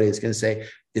somebody that's going to say,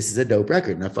 this is a dope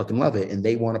record and I fucking love it. And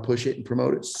they want to push it and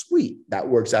promote it. Sweet. That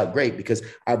works out great because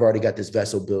I've already got this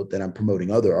vessel built that I'm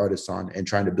promoting other artists on and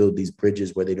trying to build these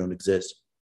bridges where they don't exist.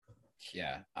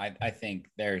 Yeah. I think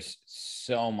there's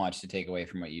so much to take away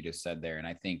from what you just said there. And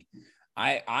I think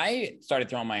I started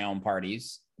throwing my own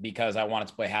parties because I wanted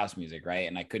to play house music, right?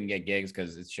 And I couldn't get gigs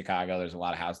because it's Chicago. There's a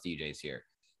lot of house DJs here.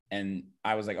 And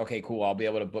I was like, okay, cool. I'll be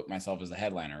able to book myself as the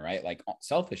headliner, right? Like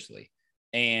selfishly.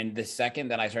 And the second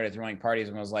that I started throwing parties,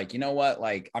 and was like, you know what?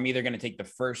 Like, I'm either going to take the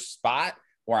first spot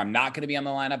or I'm not going to be on the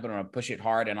lineup, but I'm going to push it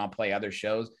hard and I'll play other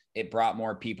shows. It brought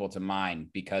more people to mind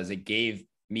because it gave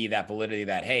me that validity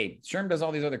that, hey, Sherm does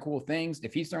all these other cool things.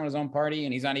 If he's throwing his own party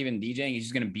and he's not even DJing, he's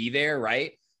just going to be there,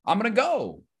 right? I'm going to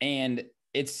go. And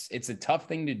it's a tough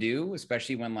thing to do,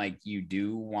 especially when like you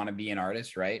do want to be an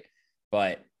artist, right?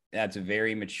 But that's a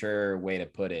very mature way to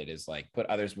put it, is like put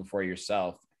others before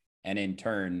yourself. And in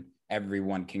turn,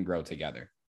 everyone can grow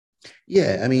together.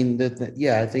 Yeah. I mean,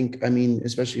 I think,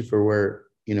 especially for where,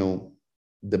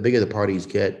 the bigger the parties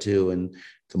get too, and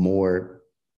the more,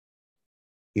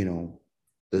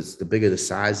 the bigger the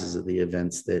sizes of the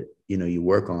events that, you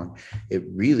work on, it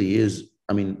really is.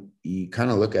 I mean, you kind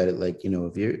of look at it like,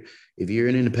 if you're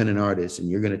an independent artist and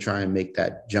you're going to try and make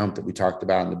that jump that we talked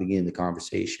about in the beginning of the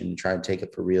conversation, and try and take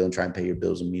it for real and try and pay your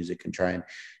bills in music and try and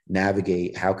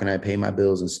navigate, how can I pay my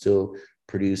bills and still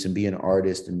produce and be an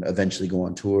artist and eventually go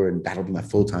on tour, and that'll be my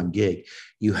full-time gig.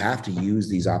 You have to use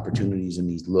these opportunities and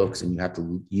these looks, and you have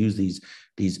to use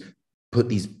put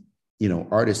these,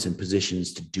 artists in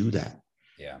positions to do that.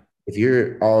 Yeah. If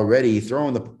you're already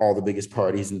throwing all the biggest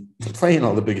parties and playing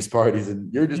all the biggest parties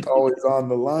and you're just always on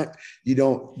the line, you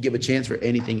don't give a chance for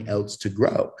anything else to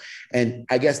grow. And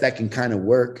I guess that can kind of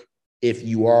work if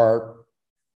you are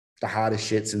the hottest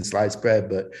shit since sliced bread,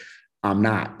 but I'm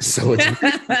not. So it's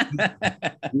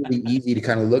really easy to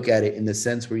kind of look at it in the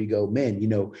sense where you go, man,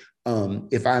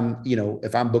 if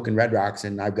I'm booking Red Rocks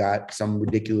and I've got some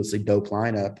ridiculously dope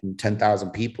lineup and 10,000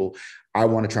 people, I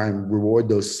want to try and reward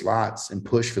those slots and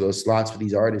push for those slots for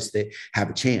these artists that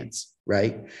have a chance.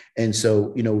 Right. And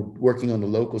so, working on the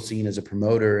local scene as a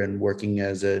promoter and working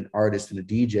as an artist and a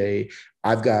DJ,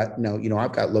 I've got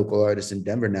local artists in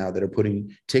Denver now that are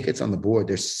putting tickets on the board.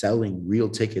 They're selling real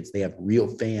tickets. They have real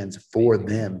fans for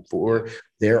them, for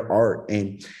their art.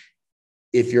 And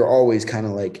if you're always kind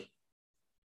of like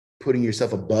putting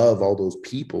yourself above all those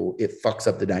people, it fucks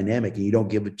up the dynamic, and you don't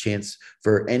give a chance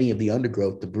for any of the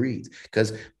undergrowth to breathe,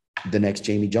 because the next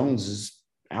Jamie Jones is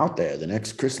out there. The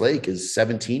next Chris Lake is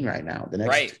 17 right now. The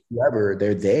next whoever,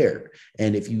 they're there.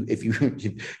 And if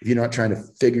you're not trying to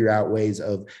figure out ways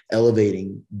of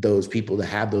elevating those people to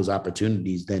have those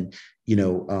opportunities, then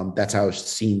that's how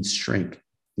scenes shrink.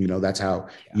 That's how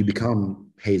you become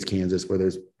Hayes, Kansas, where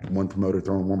there's one promoter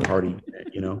throwing one party.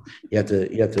 You have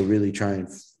to really try and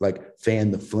like fan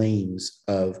the flames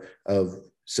of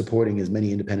supporting as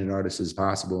many independent artists as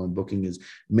possible and booking as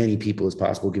many people as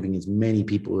possible, giving as many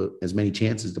people as many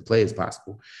chances to play as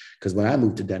possible. Because when I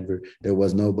moved to Denver, there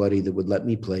was nobody that would let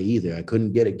me play either. I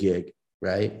couldn't get a gig,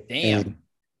 right? Damn.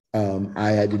 And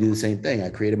I had to do the same thing. I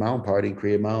created my own party,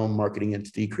 created my own marketing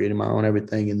entity, created my own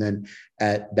everything. And then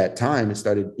at that time, it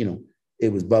started,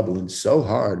 it was bubbling so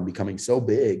hard and becoming so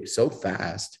big, so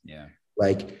fast. Yeah.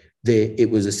 Like it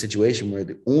was a situation where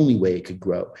the only way it could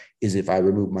grow is if I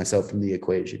removed myself from the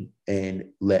equation and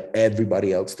let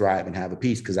everybody else thrive and have a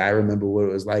piece. Because I remember what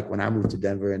it was like when I moved to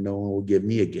Denver and no one would give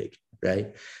me a gig,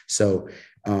 right? So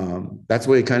that's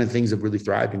where kind of things have really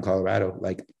thrived in Colorado.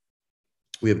 Like,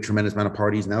 we have a tremendous amount of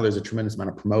parties. Now there's a tremendous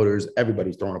amount of promoters.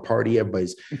 Everybody's throwing a party.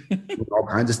 Everybody's doing all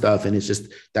kinds of stuff. And it's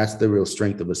just, that's the real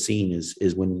strength of a scene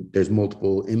is when there's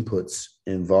multiple inputs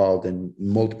involved and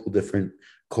multiple different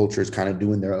cultures kind of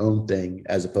doing their own thing,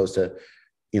 as opposed to,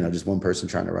 just one person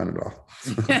trying to run it all.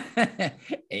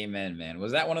 Amen, man.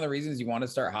 Was that one of the reasons you want to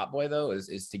start Hot Boy though,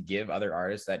 is to give other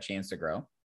artists that chance to grow?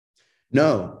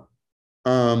 No,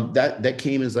 That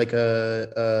came as like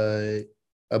a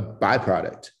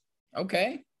byproduct.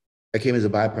 Okay. That came as a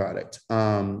byproduct.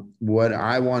 When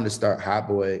I wanted to start Hot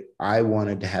Boy, I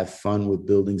wanted to have fun with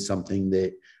building something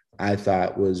that I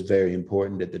thought was very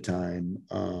important at the time,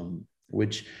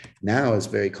 which now is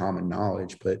very common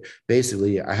knowledge. But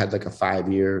basically, I had like a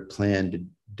 5-year plan to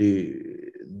do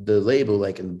the label,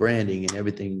 like in the branding and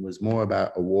everything was more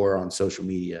about a war on social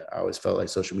media. I always felt like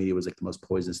social media was like the most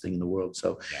poisonous thing in the world.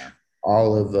 So Yeah.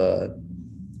 all of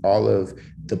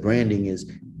the branding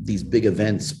is these big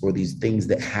events or these things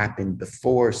that happened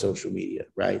before social media,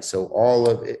 right? So all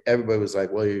of it, everybody was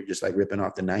like, well, you're just like ripping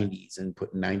off the 90s and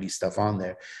putting 90s stuff on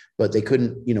there. But they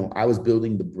couldn't, I was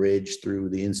building the bridge through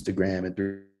the Instagram and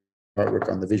through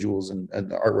artwork on the visuals and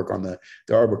the artwork on the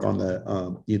artwork on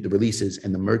the releases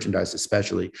and the merchandise,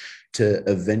 especially, to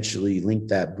eventually link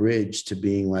that bridge to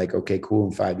being like, okay, cool,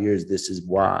 in 5 years, this is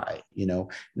why.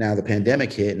 Now the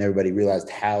pandemic hit and everybody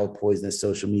realized how poisonous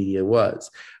social media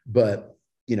was. But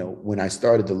when I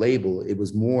started the label, it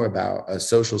was more about a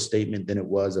social statement than it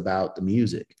was about the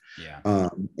music. Yeah.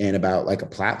 And about like a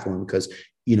platform, because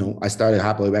I started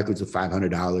Hot Boy Records with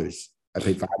 $500. I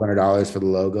paid $500 for the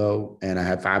logo, and I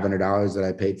had $500 that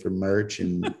I paid for merch,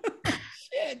 and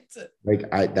Shit. like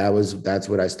that's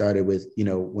what I started with,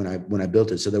 when I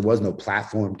built it. So there was no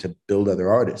platform to build other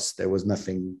artists. There was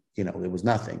nothing, there was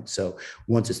nothing. So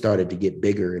once it started to get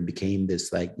bigger and became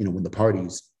this, like, when the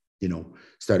parties,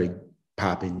 started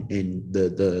popping, and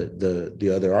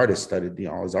the other artists started,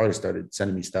 all his artists started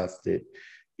sending me stuff that,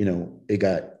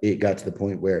 it got to the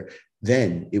point where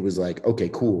then it was like, okay,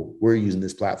 cool. We're using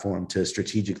this platform to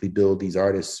strategically build these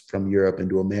artists from Europe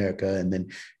into America. And then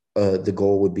the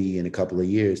goal would be in a couple of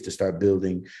years to start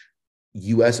building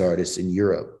US artists in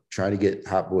Europe. Trying to get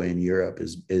Hot Boy in Europe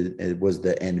it was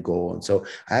the end goal. And so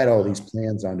I had all these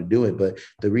plans on to do it. But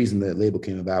the reason the label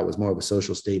came about was more of a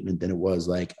social statement than it was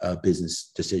like a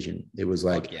business decision. It was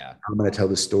like, yeah, I'm going to tell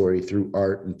the story through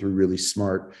art and through really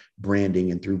smart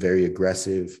branding and through very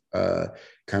aggressive,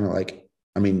 kind of like,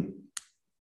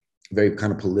 very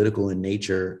kind of political in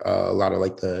nature. A lot of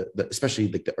like the especially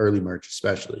like the early merch,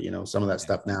 especially, some of that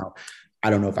stuff now, I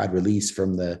don't know if I'd release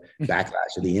from the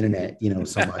backlash of the internet,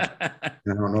 so much. And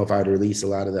I don't know if I'd release a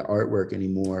lot of the artwork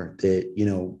anymore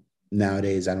that,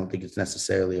 nowadays, I don't think it's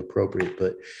necessarily appropriate,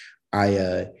 but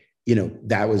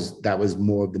that was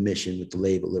more of the mission with the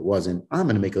label. It wasn't, I'm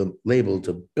going to make a label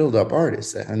to build up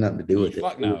artists. That had nothing to do with it.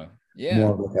 Fuck no. Yeah.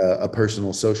 More like a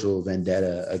personal social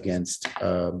vendetta against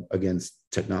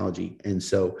technology. And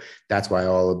so that's why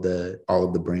all of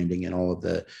the branding and all of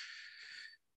the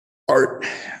art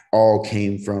all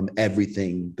came from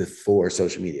everything before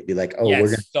social media. Be like, oh, yeah, we're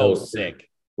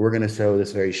going to show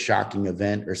this very shocking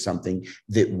event or something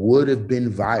that would have been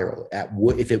viral.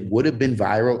 If it would have been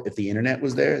viral, if the internet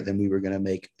was there, then we were going to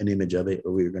make an image of it,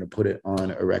 or we were going to put it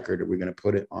on a record, or we're going to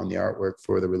put it on the artwork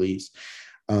for the release.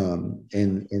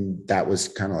 And that was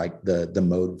kind of like the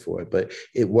mode for it. But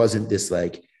it wasn't this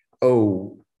like,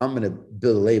 oh, I'm going to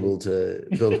build a label to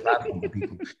build a platform for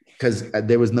people, because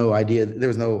there was no idea, there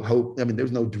was no hope. There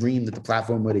was no dream that the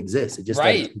platform would exist. It just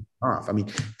right off.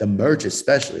 The merch,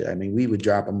 especially. We would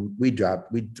drop them. We'd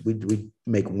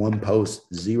make one post,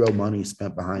 zero money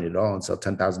spent behind it all, and sell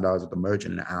 $10,000 worth of merch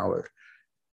in an hour.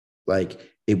 Like,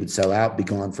 it would sell out, be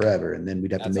gone forever, and then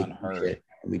we'd have to make it.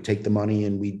 And we take the money,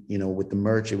 and we, with the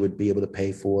merch, it would be able to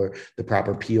pay for the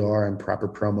proper PR and proper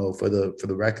promo for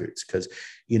the records. Cause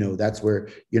that's where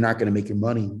you're not going to make your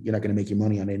money. You're not going to make your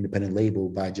money on an independent label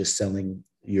by just selling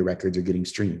your records or getting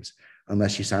streams,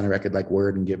 unless you sign a record like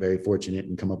Word and get very fortunate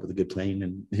and come up with a good plan.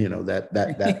 And that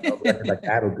like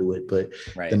that'll do it. But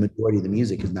the majority of the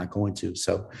music is not going to.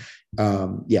 So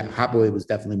Hot Boy was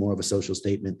definitely more of a social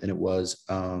statement than it was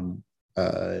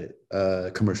a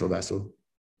commercial vessel.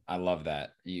 I love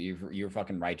that. You're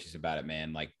fucking righteous about it,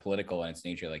 man. Like, political in its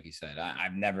nature, like you said.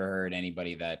 I've never heard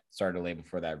anybody that started a label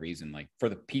for that reason. Like, for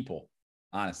the people,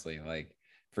 honestly, like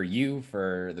for you,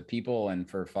 for the people, and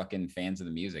for fucking fans of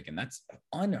the music. And that's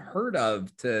unheard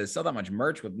of, to sell that much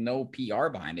merch with no PR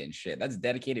behind it and shit. That's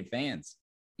dedicated fans.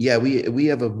 Yeah, we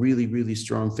have a really, really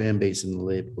strong fan base in the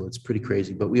label. It's pretty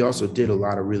crazy. But we also did a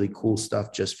lot of really cool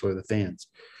stuff just for the fans.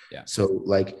 Yeah. So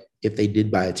like, if they did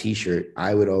buy a t-shirt,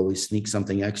 I would always sneak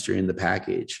something extra in the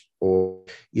package. Or,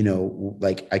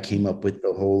 like I came up with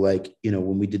the whole, like,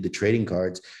 when we did the trading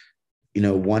cards,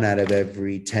 1 out of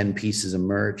every 10 pieces of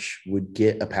merch would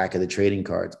get a pack of the trading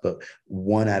cards, but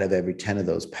 1 out of every 10 of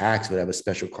those packs would have a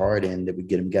special card in that would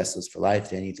get them guest list for life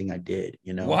to anything I did,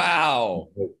 Wow.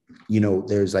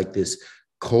 There's like this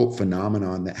cult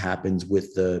phenomenon that happens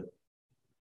with the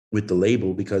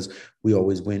label, because we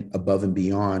always went above and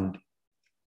beyond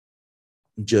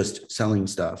just selling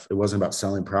stuff. It wasn't about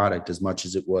selling product as much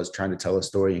as it was trying to tell a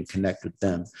story and connect with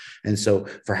them. And so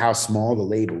for how small the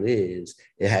label is,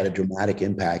 it had a dramatic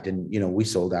impact. And, you know, we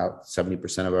sold out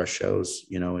 70% of our shows,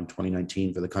 you know, in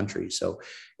 2019 for the country. So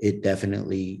it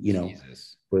definitely, you know,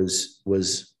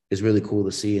 is really cool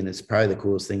to see. And it's probably the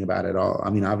coolest thing about it all. I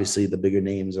mean, obviously the bigger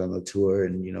names on the tour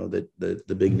and, you know,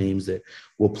 the big names that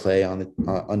will play on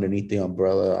the, underneath the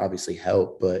umbrella obviously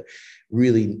help, but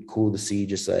really cool to see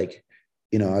just like,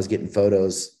 you know, I was getting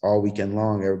photos all weekend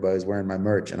long. Everybody was wearing my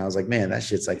merch. And I was like, man, that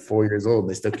shit's like 4 years old. And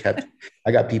they still kept,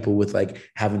 I got people with like,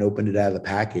 haven't opened it out of the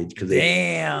package. Because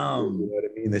damn, you know what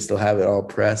I mean? They still have it all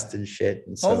pressed and shit.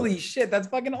 And so, holy shit. That's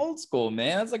fucking old school,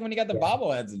 man. That's like when you got the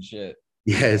bobbleheads and shit.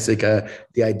 Yeah. It's like,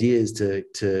 the idea is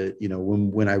to, you know,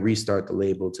 when I restart the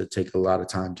label, to take a lot of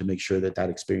time to make sure that that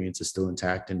experience is still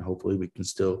intact. And hopefully we can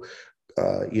still,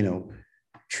 you know,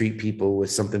 treat people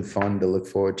with something fun to look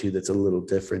forward to that's a little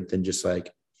different than just like,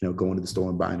 you know, going to the store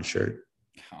and buying a shirt.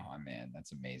 Oh man,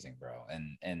 that's amazing, bro.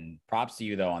 And props to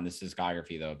you though on this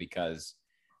discography though, because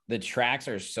the tracks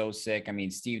are so sick. I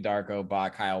mean, Steve Darko,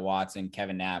 Bach, Kyle Watson,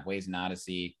 Kevin Knapp, Ways and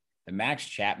Odyssey. The Max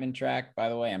Chapman track, by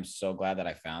the way, I'm so glad that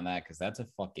I found that because that's a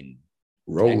fucking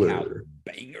roller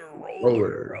banger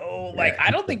roller, bro. Like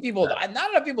I don't think people, not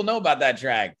enough people know about that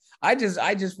track. I just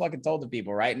fucking told the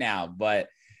people right now, but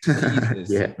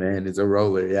yeah, man, it's a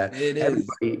roller. Yeah, it is.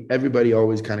 Everybody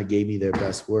always kind of gave me their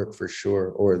best work for sure,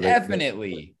 or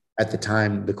definitely at the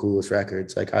time the coolest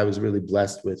records. Like I was really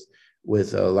blessed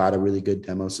with a lot of really good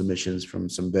demo submissions from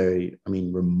some very, I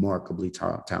mean, remarkably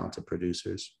talented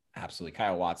producers. Absolutely,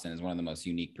 Kyle Watson is one of the most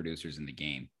unique producers in the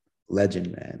game.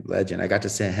 Legend, man, legend. I got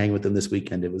to hang with him this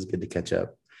weekend. It was good to catch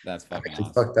up. That's fucking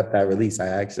awesome. Fucked up that release. I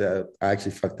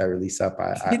actually fucked that release up.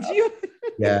 Did you?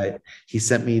 Yeah, he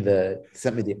sent me the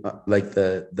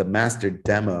master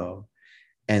demo,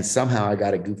 and somehow I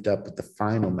got it goofed up with the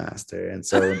final master, and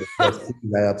so I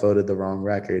uploaded the wrong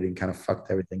record and kind of fucked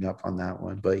everything up on that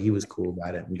one. But he was cool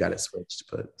about it. We got it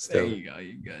switched, but still. There you go.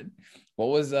 You good? What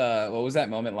was that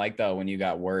moment like though when you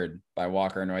got word by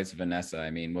Walker and Royce Vanessa?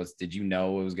 I mean, did you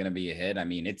know it was going to be a hit? I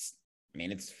mean, it's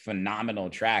phenomenal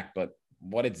track, but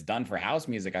what it's done for house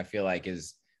music, I feel like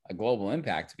is a global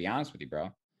impact, to be honest with you,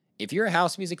 bro. If you're a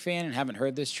house music fan and haven't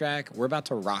heard this track, we're about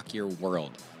to rock your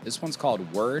world. This one's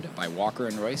called Word by Walker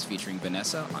and Royce featuring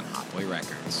Vanessa on Hot Boy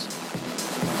Records.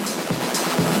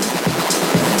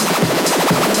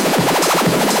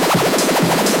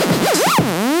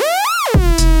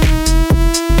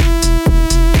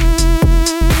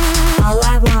 All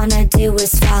I wanna do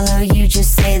is follow you,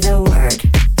 just say the word.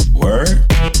 Word,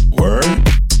 word,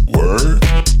 word,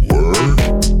 word.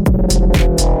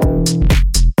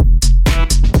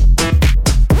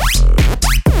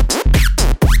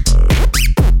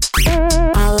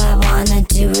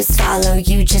 Follow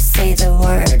you, just say the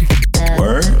word.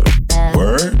 Word,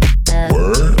 word,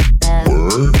 word,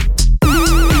 word.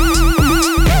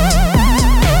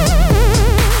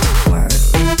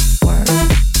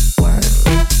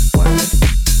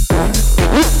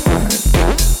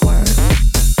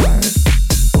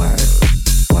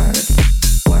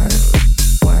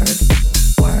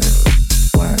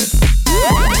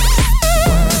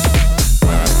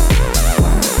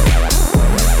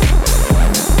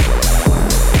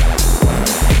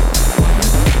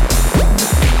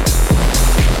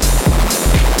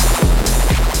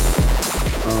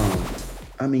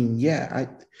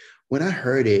 When I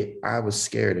heard it, I was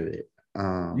scared of it.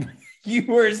 You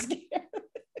were scared?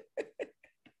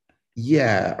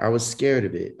 Yeah, I was scared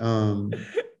of it.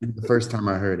 The first time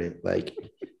I heard it,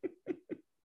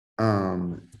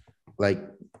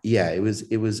 yeah, it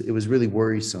was really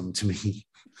worrisome to me.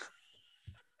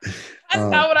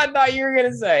 That's not what I thought you were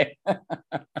gonna say.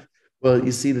 Well,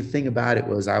 you see, the thing about it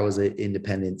was I was an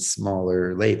independent,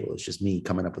 smaller label. It's just me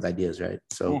coming up with ideas, right?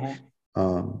 So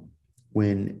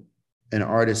when an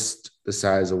artist the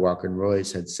size of Walker and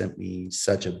Royce had sent me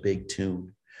such a big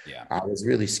tune, I was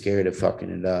really scared of fucking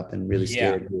it up and really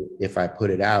scared if I put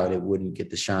it out, it wouldn't get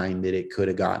the shine that it could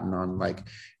have gotten on like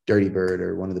Dirty Bird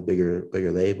or one of the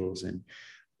bigger labels. And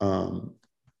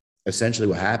essentially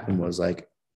what happened was like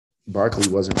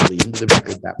Barkley wasn't really into the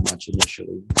record that much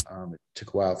initially. It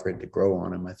took a while for it to grow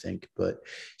on him, I think, but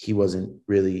he wasn't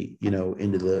really,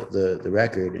 into the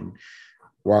record. And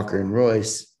Walker and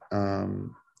Royce,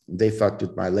 they fucked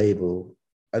with my label.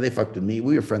 They fucked with me.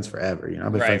 We were friends forever.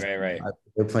 I've been friends. Right.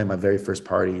 They were playing my very first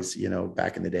parties,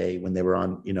 back in the day when they were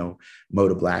on,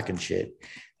 Moda Black and shit.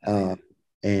 I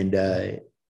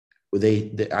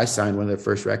signed one of their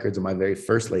first records on my very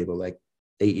first label, like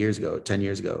 10 years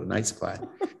ago, Night Supply.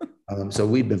 So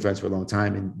we'd been friends for a long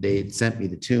time, and they'd sent me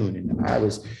the tune, and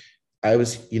I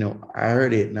was, I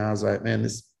heard it and I was like, man,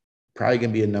 this is probably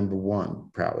gonna be a number one,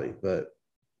 probably. But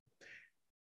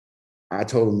I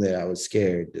told him that I was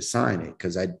scared to sign it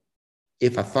because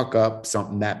if I fuck up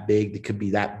something that big that could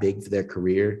be that big for their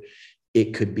career,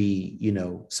 it could be,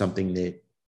 something that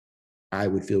I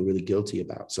would feel really guilty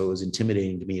about. So it was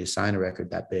intimidating to me to sign a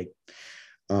record that big.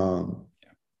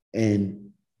 And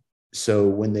so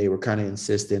when they were kind of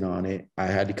insistent on it, I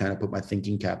had to kind of put my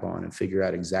thinking cap on and figure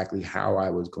out exactly how I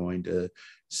was going to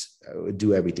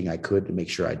do everything I could to make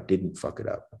sure I didn't fuck it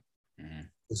up.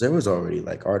 Because there was already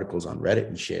like articles on Reddit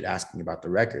and shit asking about the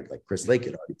record. Like Chris Lake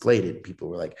had already played it. People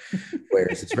were like, "Where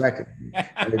is this record?"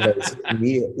 Everybody's,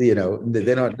 they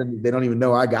don't even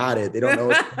know I got it. They don't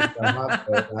know.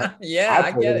 I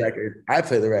play the record. I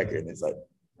play the record, and it's like,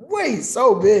 wait,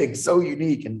 so big, so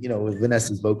unique, and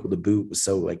Vanessa's vocal to boot was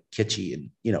so like kitschy,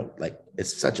 and like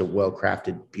it's such a well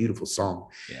crafted, beautiful song,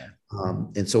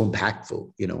 and so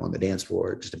impactful, on the dance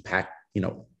floor, just impact.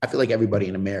 I feel like everybody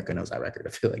in America knows that record.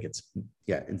 I feel like it's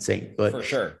insane, but for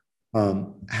sure.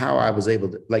 How I was able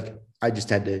to, like, I had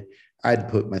to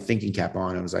put my thinking cap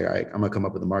on. I was like, all right, I'm gonna come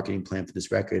up with a marketing plan for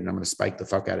this record, and I'm gonna spike the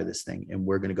fuck out of this thing, and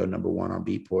we're gonna go number one on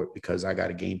Beatport because I got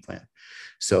a game plan.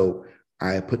 So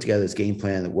I put together this game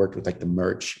plan that worked with like the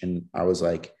merch, and I was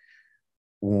like,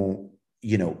 well,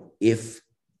 if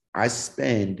I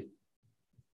spend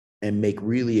and make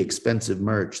really expensive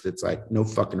merch that's like no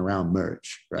fucking around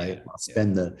merch, right? I'll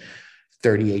spend the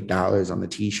 $38 on the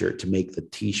t-shirt to make the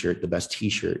t-shirt the best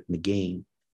t-shirt in the game.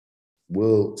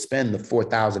 We'll spend the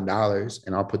 $4,000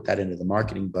 and I'll put that into the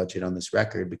marketing budget on this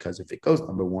record, because if it goes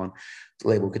number one, the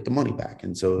label will get the money back,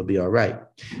 and so it'll be all right.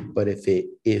 But if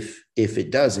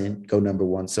it doesn't go number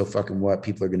one, so fucking what?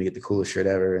 People are going to get the coolest shirt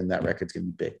ever, and that record's going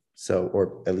to be big. So,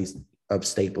 or at least a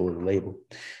staple of the label.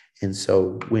 And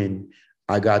so when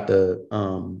I got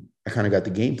I kind of got the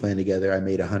game plan together, I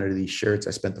made 100 of these shirts.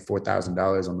 I spent the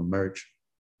 $4,000 on the merch,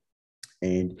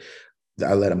 and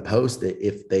I let them post it.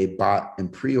 If they bought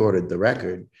and pre-ordered the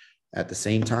record at the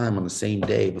same time on the same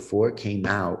day before it came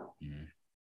out,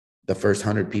 the first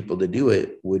 100 people to do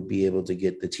it would be able to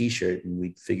get the t-shirt, and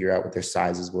we'd figure out what their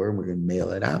sizes were, and we're going to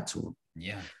mail it out to them.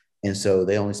 Yeah. And so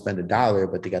they only spend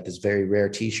 $1, but they got this very rare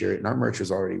t-shirt, and our merch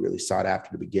was already really sought after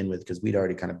to begin with, because we'd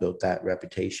already kind of built that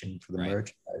reputation for the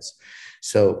merchandise.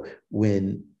 So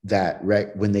when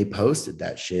they posted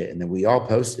that shit, and then we all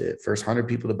posted it, first 100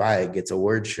 people to buy it gets a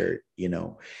word shirt,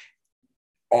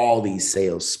 all these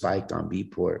sales spiked on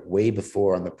Beatport way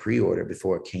before on the pre-order,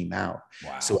 before it came out.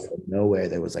 Wow. So out of nowhere,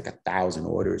 there was like 1,000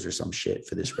 orders or some shit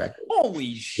for this record.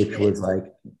 Holy shit. It was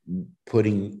like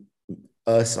putting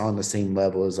us on the same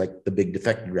level as like the big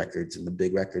Defected records and the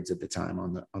big records at the time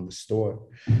on the store.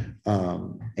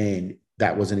 And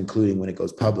that wasn't including when it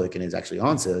goes public and is actually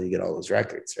on sale, you get all those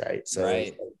records, right? So,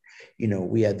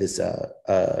 we had this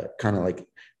kind of like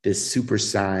this super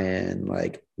saiyan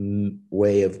like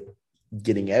way of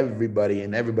getting everybody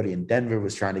in Denver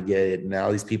was trying to get it, and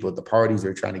all these people at the parties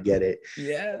were trying to get it.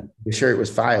 Yeah, the shirt was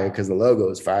fire because the logo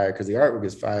was fire, because the artwork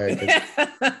was fire.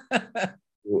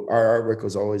 Our artwork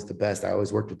was always the best. I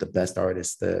always worked with the best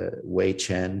artists. The Wei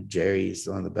Chen, Jerry is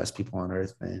one of the best people on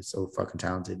earth, man. So fucking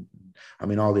talented. I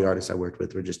mean, all the artists I worked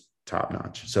with were just top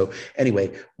notch. So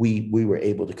anyway, we were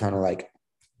able to kind of like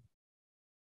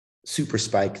super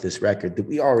spike this record that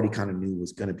we already kind of knew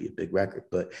was going to be a big record,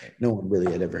 but no one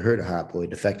really had ever heard of Hot Boy.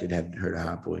 Defected hadn't heard of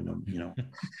Hot Boy,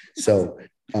 So,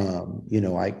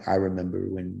 I remember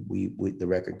when the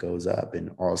record goes up, and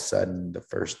all of a sudden the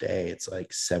first day it's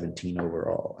like 17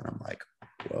 overall, and I'm like,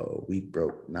 whoa, we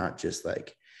broke not just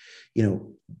like,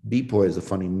 Beatport is a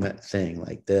funny thing.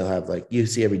 Like they'll have like, you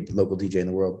see every local DJ in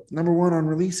the world number one on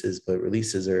releases, but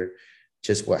releases are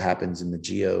just what happens in the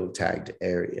geo-tagged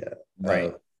area.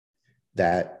 Right.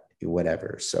 That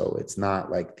whatever. So it's not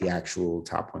like the actual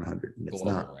top 100, and it's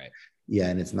not right. Yeah,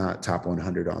 and it's not top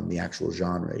 100 on the actual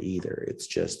genre either. It's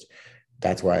just,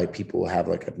 that's why people have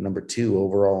like a number 2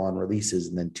 overall on releases,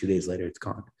 and then 2 days later it's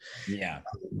gone. Yeah.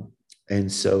 And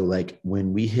so like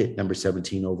when we hit number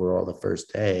 17 overall the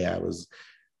first day, I was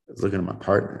looking at my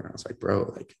partner and I was like,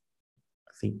 bro, like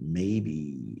I think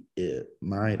maybe it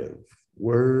might have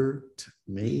worked,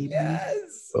 maybe.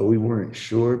 Yes. But we weren't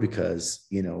sure because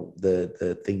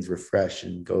the things refresh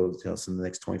and go so in the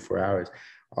next 24 hours.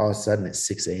 All of a sudden at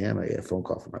 6 a.m. I get a phone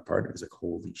call from my partner. He's like,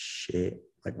 holy shit.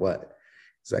 Like what?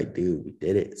 It's like, dude, we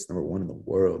did it. It's number 1 in the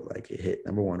world. Like it hit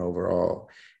number 1 overall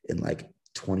in like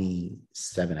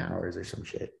 27 hours or some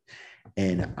shit.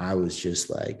 And I was just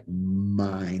like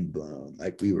mind blown.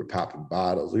 Like we were popping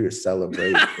bottles, we were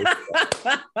celebrating.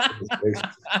 Kind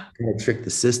of tricked the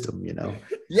system,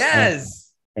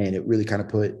 Yes. And it really kind of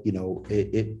put,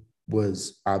 it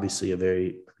was obviously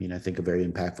I think a very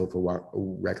impactful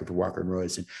record for Walker and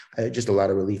Royce, and I had just a lot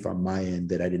of relief on my end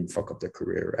that I didn't fuck up their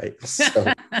career, right? So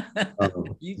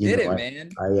you did it,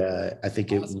 man. I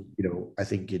think awesome. I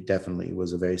think it definitely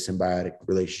was a very symbiotic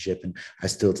relationship, and I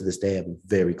still to this day have a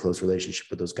very close relationship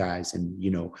with those guys, and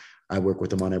I work with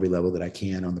them on every level that I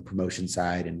can on the promotion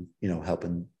side, and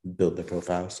helping build their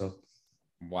profile. So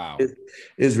wow, it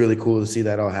is really cool to see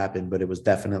that all happen, but it was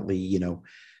definitely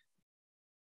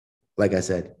like I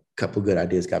said, a couple good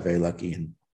ideas, got very lucky,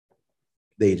 and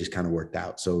they just kind of worked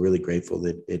out. So really grateful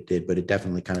that it did, but it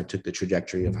definitely kind of took the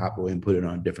trajectory of Hot Boy and put it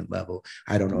on a different level.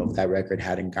 I don't know if that record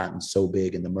hadn't gotten so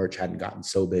big and the merch hadn't gotten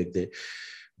so big that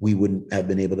we wouldn't have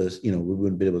been able to, we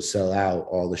wouldn't be able to sell out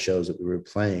all the shows that we were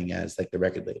playing as like the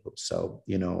record label. So,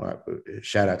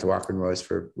 shout out to Walker and Royce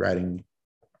for writing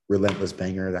relentless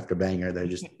banger after banger. They're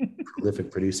just prolific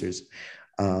producers.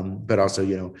 But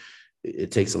also,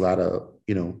 it takes a lot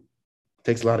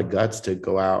of guts to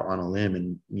go out on a limb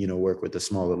and, work with a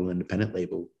small little independent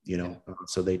label,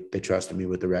 so they trusted me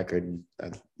with the record, and,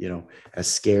 as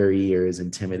scary or as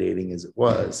intimidating as it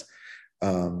was,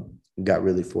 got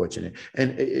really fortunate.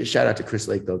 And shout out to Chris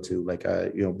Lake though, too. Like,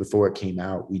 before it came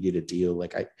out, we did a deal.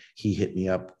 Like he hit me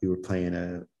up, we were playing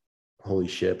a Holy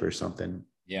Ship or something.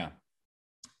 Yeah.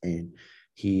 And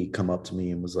he come up to me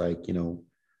and was like,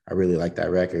 I really like that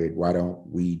record. Why don't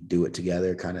we do it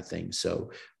together, kind of thing.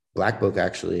 So Black Book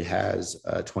actually has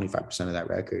 25% of that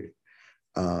record.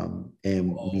 And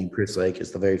me and Chris Lake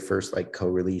is the very first like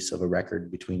co-release of a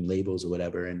record between labels or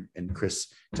whatever. And Chris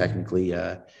technically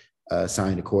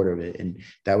signed a quarter of it. And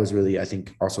that was really, I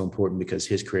think, also important because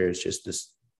his career is just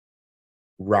this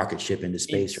rocket ship into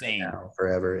space right now,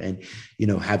 forever. And,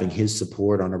 having his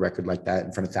support on a record like that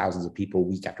in front of thousands of people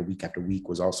week after week after week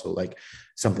was also like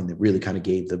something that really kind of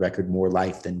gave the record more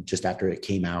life than just after it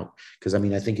came out. Because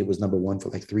I think it was number one for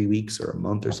like 3 weeks or a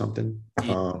month or something.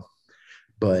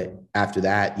 But after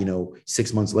that,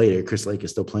 6 months later, Chris Lake is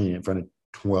still playing it in front of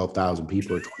 12,000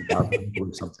 people or 20,000 people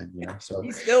or something. So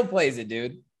he still plays it,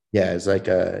 dude. Yeah, it's like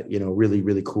really,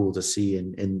 really cool to see.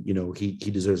 And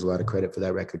he deserves a lot of credit for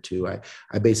that record too.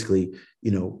 I basically,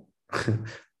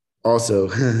 also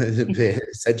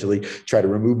essentially try to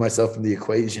remove myself from the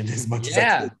equation as much as I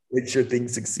can, make sure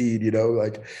things succeed,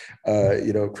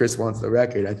 Chris wants the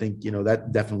record. I think,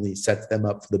 that definitely sets them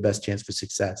up for the best chance for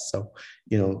success. So,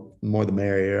 more the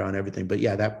merrier on everything. But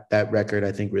yeah, that record,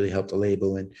 I think, really helped the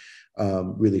label and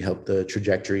really helped the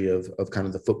trajectory of kind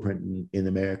of the footprint in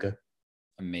America.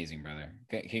 Amazing, brother.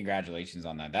 Congratulations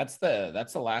on that. That's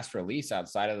the last release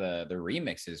outside of the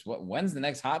remixes. When's the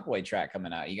next Hot Boy track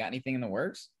coming out? You got anything in the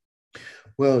works?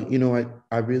 Well,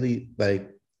 I really like,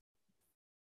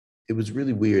 it was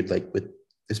really weird, like with,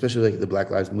 especially like the Black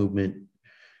Lives Movement,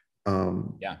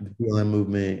 the BLM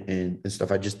movement and stuff.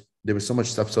 There was so much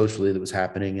stuff socially that was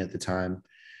happening at the time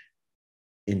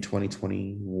in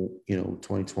 2020,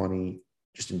 2020,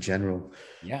 just in general.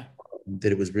 Yeah.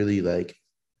 That it was really like,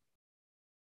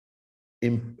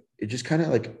 it just kind of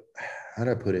like, how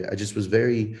do I put it? I just was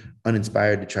very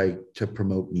uninspired to try to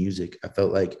promote music. I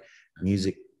felt like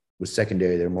music was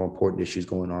secondary. There are more important issues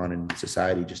going on in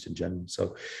society just in general.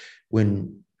 So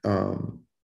when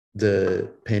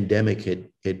the pandemic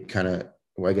had kind of,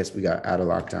 I guess we got out of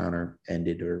lockdown or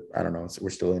ended, or I don't know, so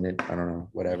we're still in it. I don't know,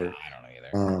 whatever. I don't know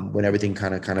either. When everything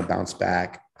kind of bounced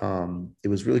back, it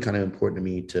was really kind of important to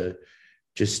me to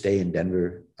just stay in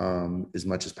Denver as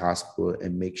much as possible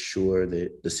and make sure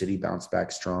that the city bounced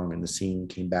back strong and the scene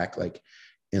came back like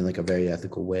in like a very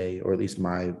ethical way, or at least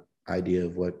my idea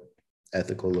of what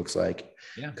ethical looks like.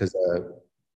 Yeah. Because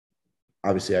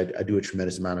obviously I do a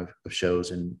tremendous amount of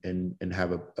shows and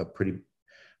have a pretty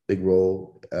big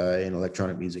role in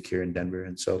electronic music here in Denver.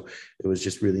 And so it was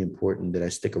just really important that I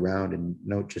stick around and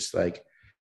note just like,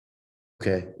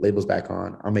 okay, label's back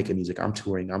on, I'm making music, I'm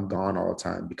touring, I'm gone all the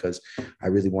time, because I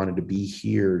really wanted to be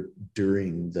here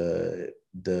during the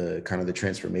kind of the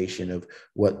transformation of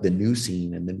what the new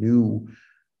scene and the new,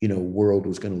 world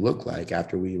was going to look like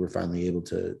after we were finally able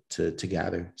to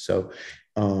gather. So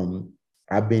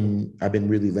I've been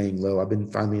really laying low. I've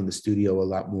been finally in the studio a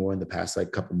lot more in the past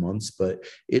like couple months, but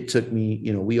it took me,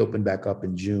 we opened back up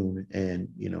in June, and,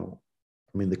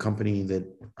 the company that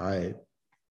I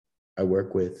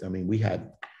work with, we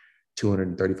had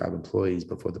 235 employees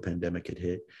before the pandemic had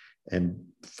hit. And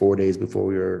 4 days before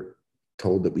we were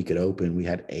told that we could open, we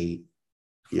had 8,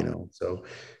 so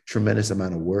tremendous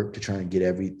amount of work to try and get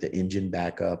the engine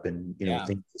back up and,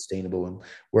 things sustainable and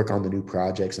work on the new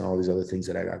projects and all these other things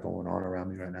that I got going on around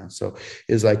me right now. So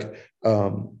it was like,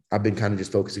 I've been kind of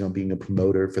just focusing on being a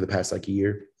promoter for the past like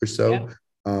year or so.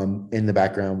 in the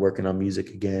background working on music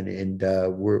again, and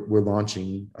we're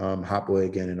launching Hot Boy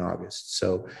again in August.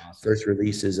 So first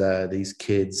release is these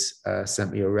kids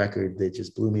sent me a record that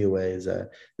just blew me away. Is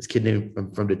this kid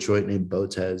named from Detroit named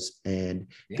Botez, and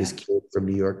this kid from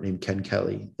New York named Ken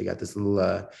Kelly. They got this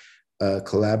little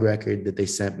collab record that they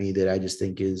sent me that I just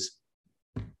think is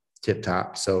tip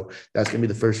top. So that's gonna be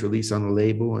the first release on the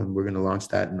label, and we're gonna launch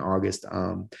that in August.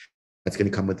 That's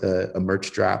going to come with a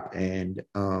merch drop. And,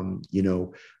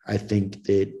 I think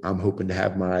that I'm hoping to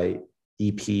have my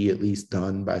EP at least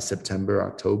done by September,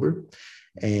 October.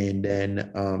 And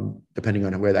then depending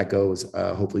on where that goes,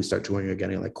 hopefully start touring again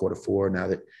in like Q4 now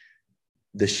that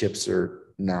the ships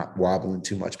are not wobbling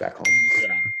too much back home.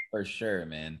 Yeah, for sure,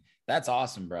 man. That's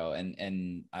awesome, bro.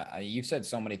 And you've said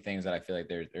so many things that I feel like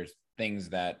there's things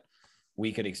that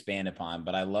we could expand upon,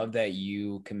 but I love that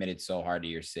you committed so hard to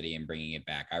your city and bringing it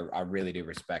back. I really do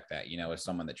respect that, as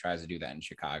someone that tries to do that in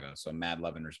Chicago. So mad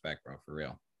love and respect, bro, for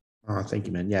real. Oh, thank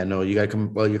you, man. Yeah, no, you got to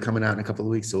come. Well, you're coming out in a couple of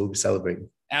weeks, so we'll be celebrating.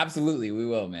 Absolutely. We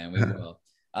will, man. We will.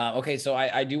 Okay. So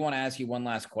I do want to ask you one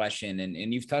last question,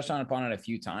 and you've touched upon it a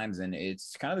few times, and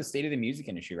it's kind of the state of the music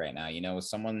industry right now,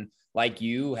 someone like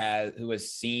you who has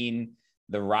seen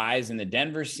the rise in the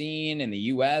Denver scene in the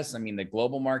US. I mean, the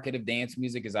global market of dance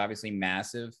music is obviously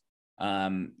massive.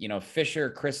 Fisher,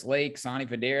 Chris Lake, Sonny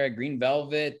Fodera, Green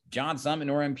Velvet, John Summit,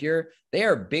 Nora En Pure, they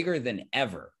are bigger than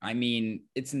ever. I mean,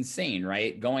 it's insane,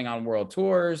 right? Going on world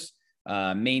tours,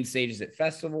 main stages at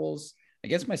festivals. I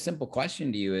guess my simple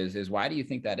question to you is why do you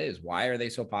think that is? Why are they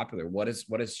so popular? What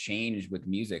has changed with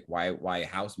music? Why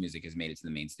house music has made it to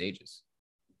the main stages?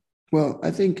 Well,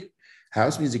 I think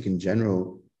house music in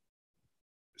general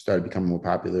started becoming more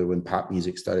popular when pop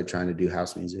music started trying to do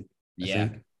house music. Yeah,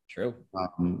 true.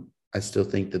 I still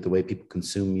think that the way people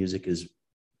consume music is,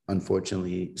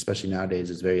 unfortunately, especially nowadays,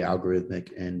 is very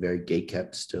algorithmic and very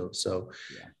gate-kept still. So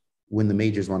when the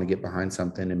majors want to get behind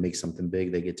something and make something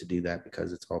big, they get to do that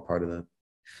because it's all part of the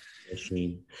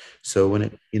machine. So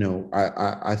when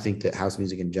I think that house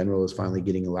music in general is finally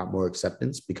getting a lot more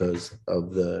acceptance because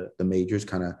of the majors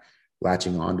kind of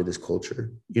latching on to this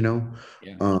culture,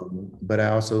 but I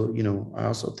also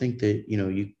think that,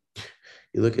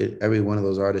 you look at every one of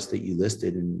those artists that you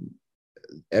listed, and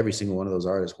every single one of those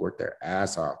artists worked their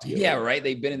ass off together. Yeah, right.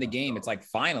 They've been in the game. It's like,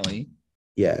 finally.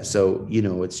 Yeah. So,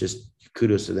 it's just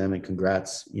kudos to them and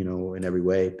congrats, in every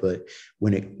way. But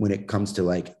when it comes to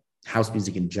like house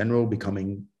music in general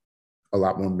becoming a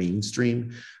lot more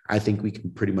mainstream, I think we can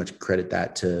pretty much credit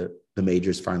that to the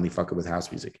majors finally fucking with house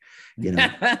music.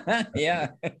 Yeah.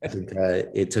 I think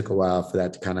it took a while for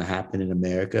that to kind of happen in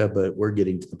America, but we're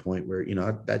getting to the point where,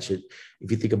 that shit, if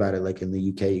you think about it, like in the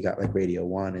UK, you got like Radio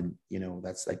 1 and,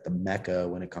 that's like the mecca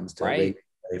when it comes to radio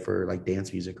for like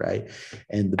dance music. Right.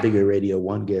 And the bigger Radio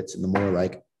 1 gets and the more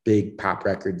like big pop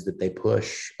records that they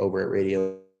push over at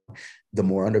Radio, the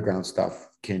more underground stuff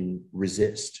can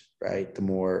resist. Right. The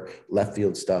more left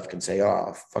field stuff can say,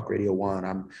 oh, fuck Radio 1.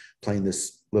 I'm playing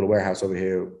this little warehouse over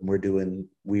here. We're doing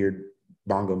weird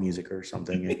bongo music or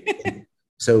something.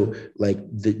 So like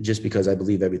just because I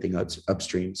believe everything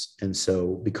upstreams. And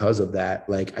so because of that,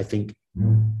 like, I think,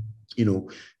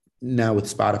 now with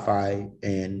Spotify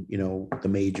and, the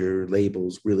major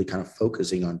labels really kind of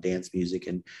focusing on dance music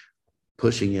and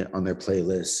pushing it on their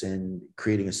playlists and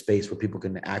creating a space where people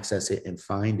can access it and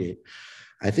find it,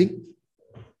 I think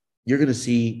you're going to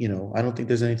see, I don't think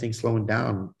there's anything slowing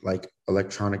down like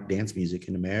electronic dance music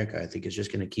in America. I think it's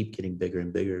just going to keep getting bigger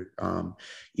and bigger.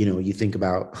 You think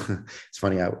about, it's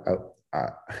funny,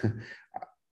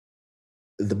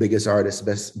 the biggest artist,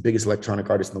 biggest electronic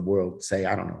artist in the world, say,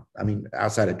 I don't know. I mean,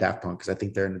 outside of Daft Punk, because I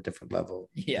think they're in a different level.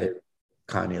 Yeah.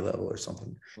 Kanye level or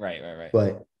something. Right.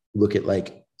 But look at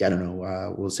like, I don't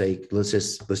know, let's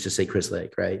just say Chris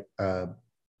Lake, right?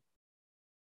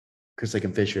 Chris Lake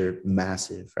and Fisher,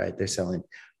 massive, right? They're selling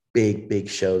big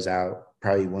shows out.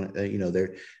 Probably one,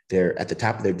 they're at the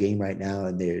top of their game right now,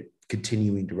 and they're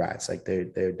continuing to rise. Like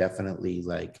they're definitely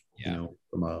like,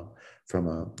 from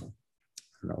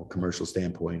a commercial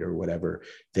standpoint or whatever,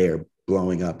 they're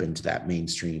blowing up into that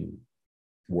mainstream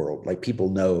world. Like people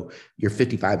know your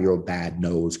 55-year-old dad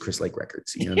knows Chris Lake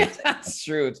records. That's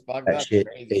true. It's fucked that up. Shit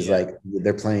crazy, is like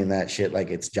they're playing that shit like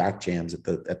it's jock jams at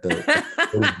the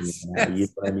you know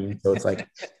what I mean? So it's like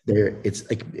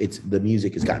it's the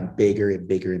music has gotten bigger and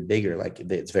bigger and bigger. Like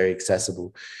it's very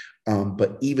accessible.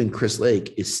 But even Chris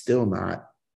Lake is still not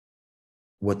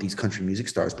what these country music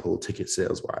stars pull ticket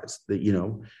sales wise. That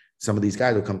some of these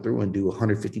guys will come through and do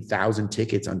 150,000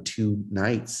 tickets on 2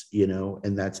 nights,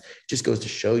 and that's just goes to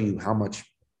show you how much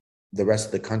the rest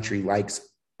of the country likes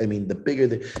I mean, the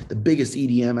biggest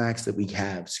EDM acts that we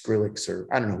have, Skrillex or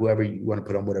I don't know, whoever you want to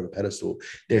put on whatever pedestal,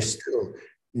 they're still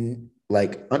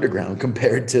like underground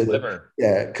compared to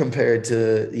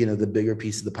the bigger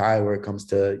piece of the pie where it comes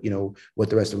to, what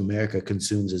the rest of America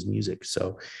consumes as music.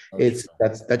 So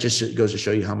that just goes to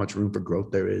show you how much room for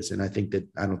growth there is. And I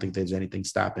don't think there's anything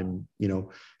stopping,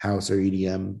 house or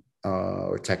EDM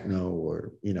or techno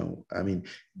or,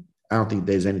 I don't think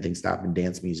there's anything stopping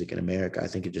dance music in America. I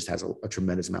think it just has a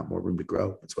tremendous amount more room to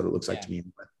grow. That's what it looks like to me.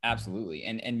 Absolutely.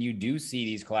 And you do see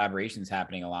these collaborations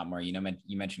happening a lot more.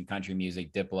 You mentioned country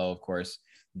music. Diplo, of course,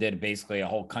 did basically a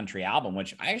whole country album,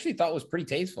 which I actually thought was pretty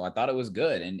tasteful. I thought it was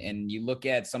good. And you look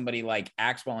at somebody like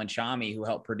Axwell and Chami, who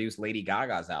helped produce Lady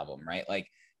Gaga's album, right? Like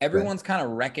everyone's kind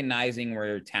of recognizing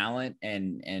where talent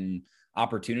and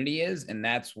opportunity is. And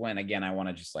that's when, again, I want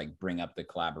to just like bring up the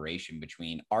collaboration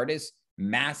between artists,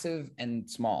 massive and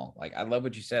small. Like I love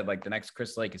what you said, like the next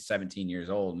Chris Lake is 17 years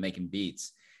old making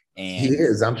beats, and he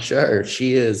is, I'm sure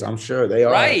she is, I'm sure they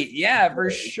are, right? Yeah,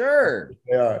 for sure.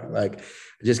 They are. Like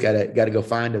I just gotta go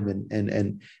find them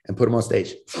and put them on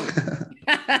stage.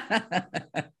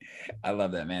 I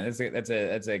love that, man.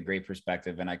 That's a great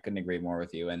perspective, and I couldn't agree more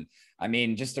with you. And I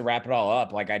mean, just to wrap it all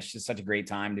up, like it's just such a great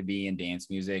time to be in dance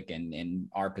music and in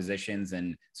our positions,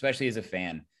 and especially as a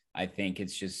fan. I think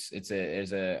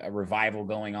there's a revival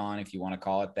going on, if you want to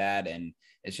call it that. And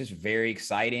it's just very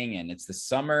exciting, and it's the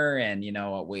summer, and,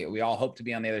 we all hope to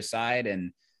be on the other side.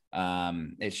 And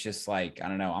it's just like, I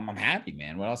don't know, I'm happy,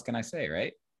 man. What else can I say?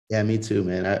 Right. Yeah, me too,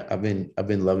 man. I've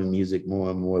been loving music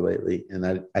more and more lately. And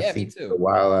I think for a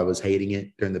while I was hating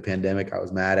it during the pandemic. I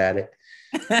was mad at it.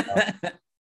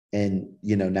 And,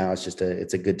 now it's just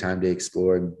it's a good time to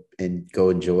explore and go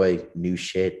enjoy new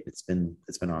shit. It's been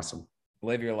awesome.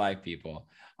 Live your life, people.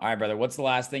 All right, brother. What's the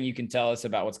last thing you can tell us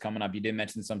about what's coming up? You did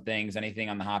mention some things. Anything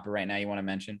on the hopper right now you want to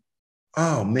mention?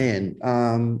 Oh man.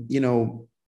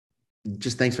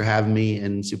 Just thanks for having me,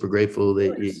 and super grateful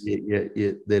that we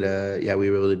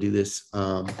were able to do this.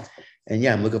 And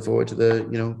yeah, I'm looking forward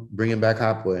to bringing back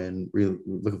Hopway, and really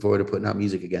looking forward to putting out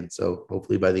music again. So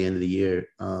hopefully by the end of the year,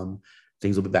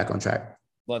 things will be back on track.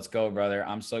 Let's go, brother.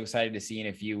 I'm so excited to see you in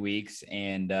a few weeks.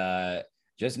 And,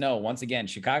 just know, once again,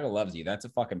 Chicago loves you. That's a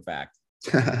fucking fact.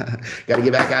 Got to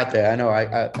get back out there. I know.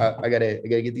 I gotta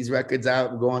get these records out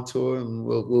and go on tour, and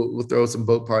we'll throw some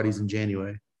boat parties in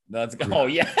January. Let's go. Oh,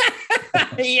 yeah.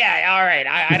 Yeah. All right.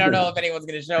 I don't know if anyone's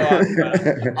gonna show up.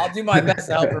 But I'll do my best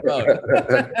to help promote.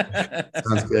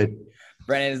 Sounds good.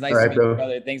 Brennan, it's nice to meet you,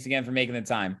 brother. Thanks again for making the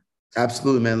time.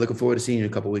 Absolutely, man. Looking forward to seeing you in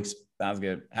a couple of weeks. Sounds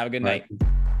good. Have a good night.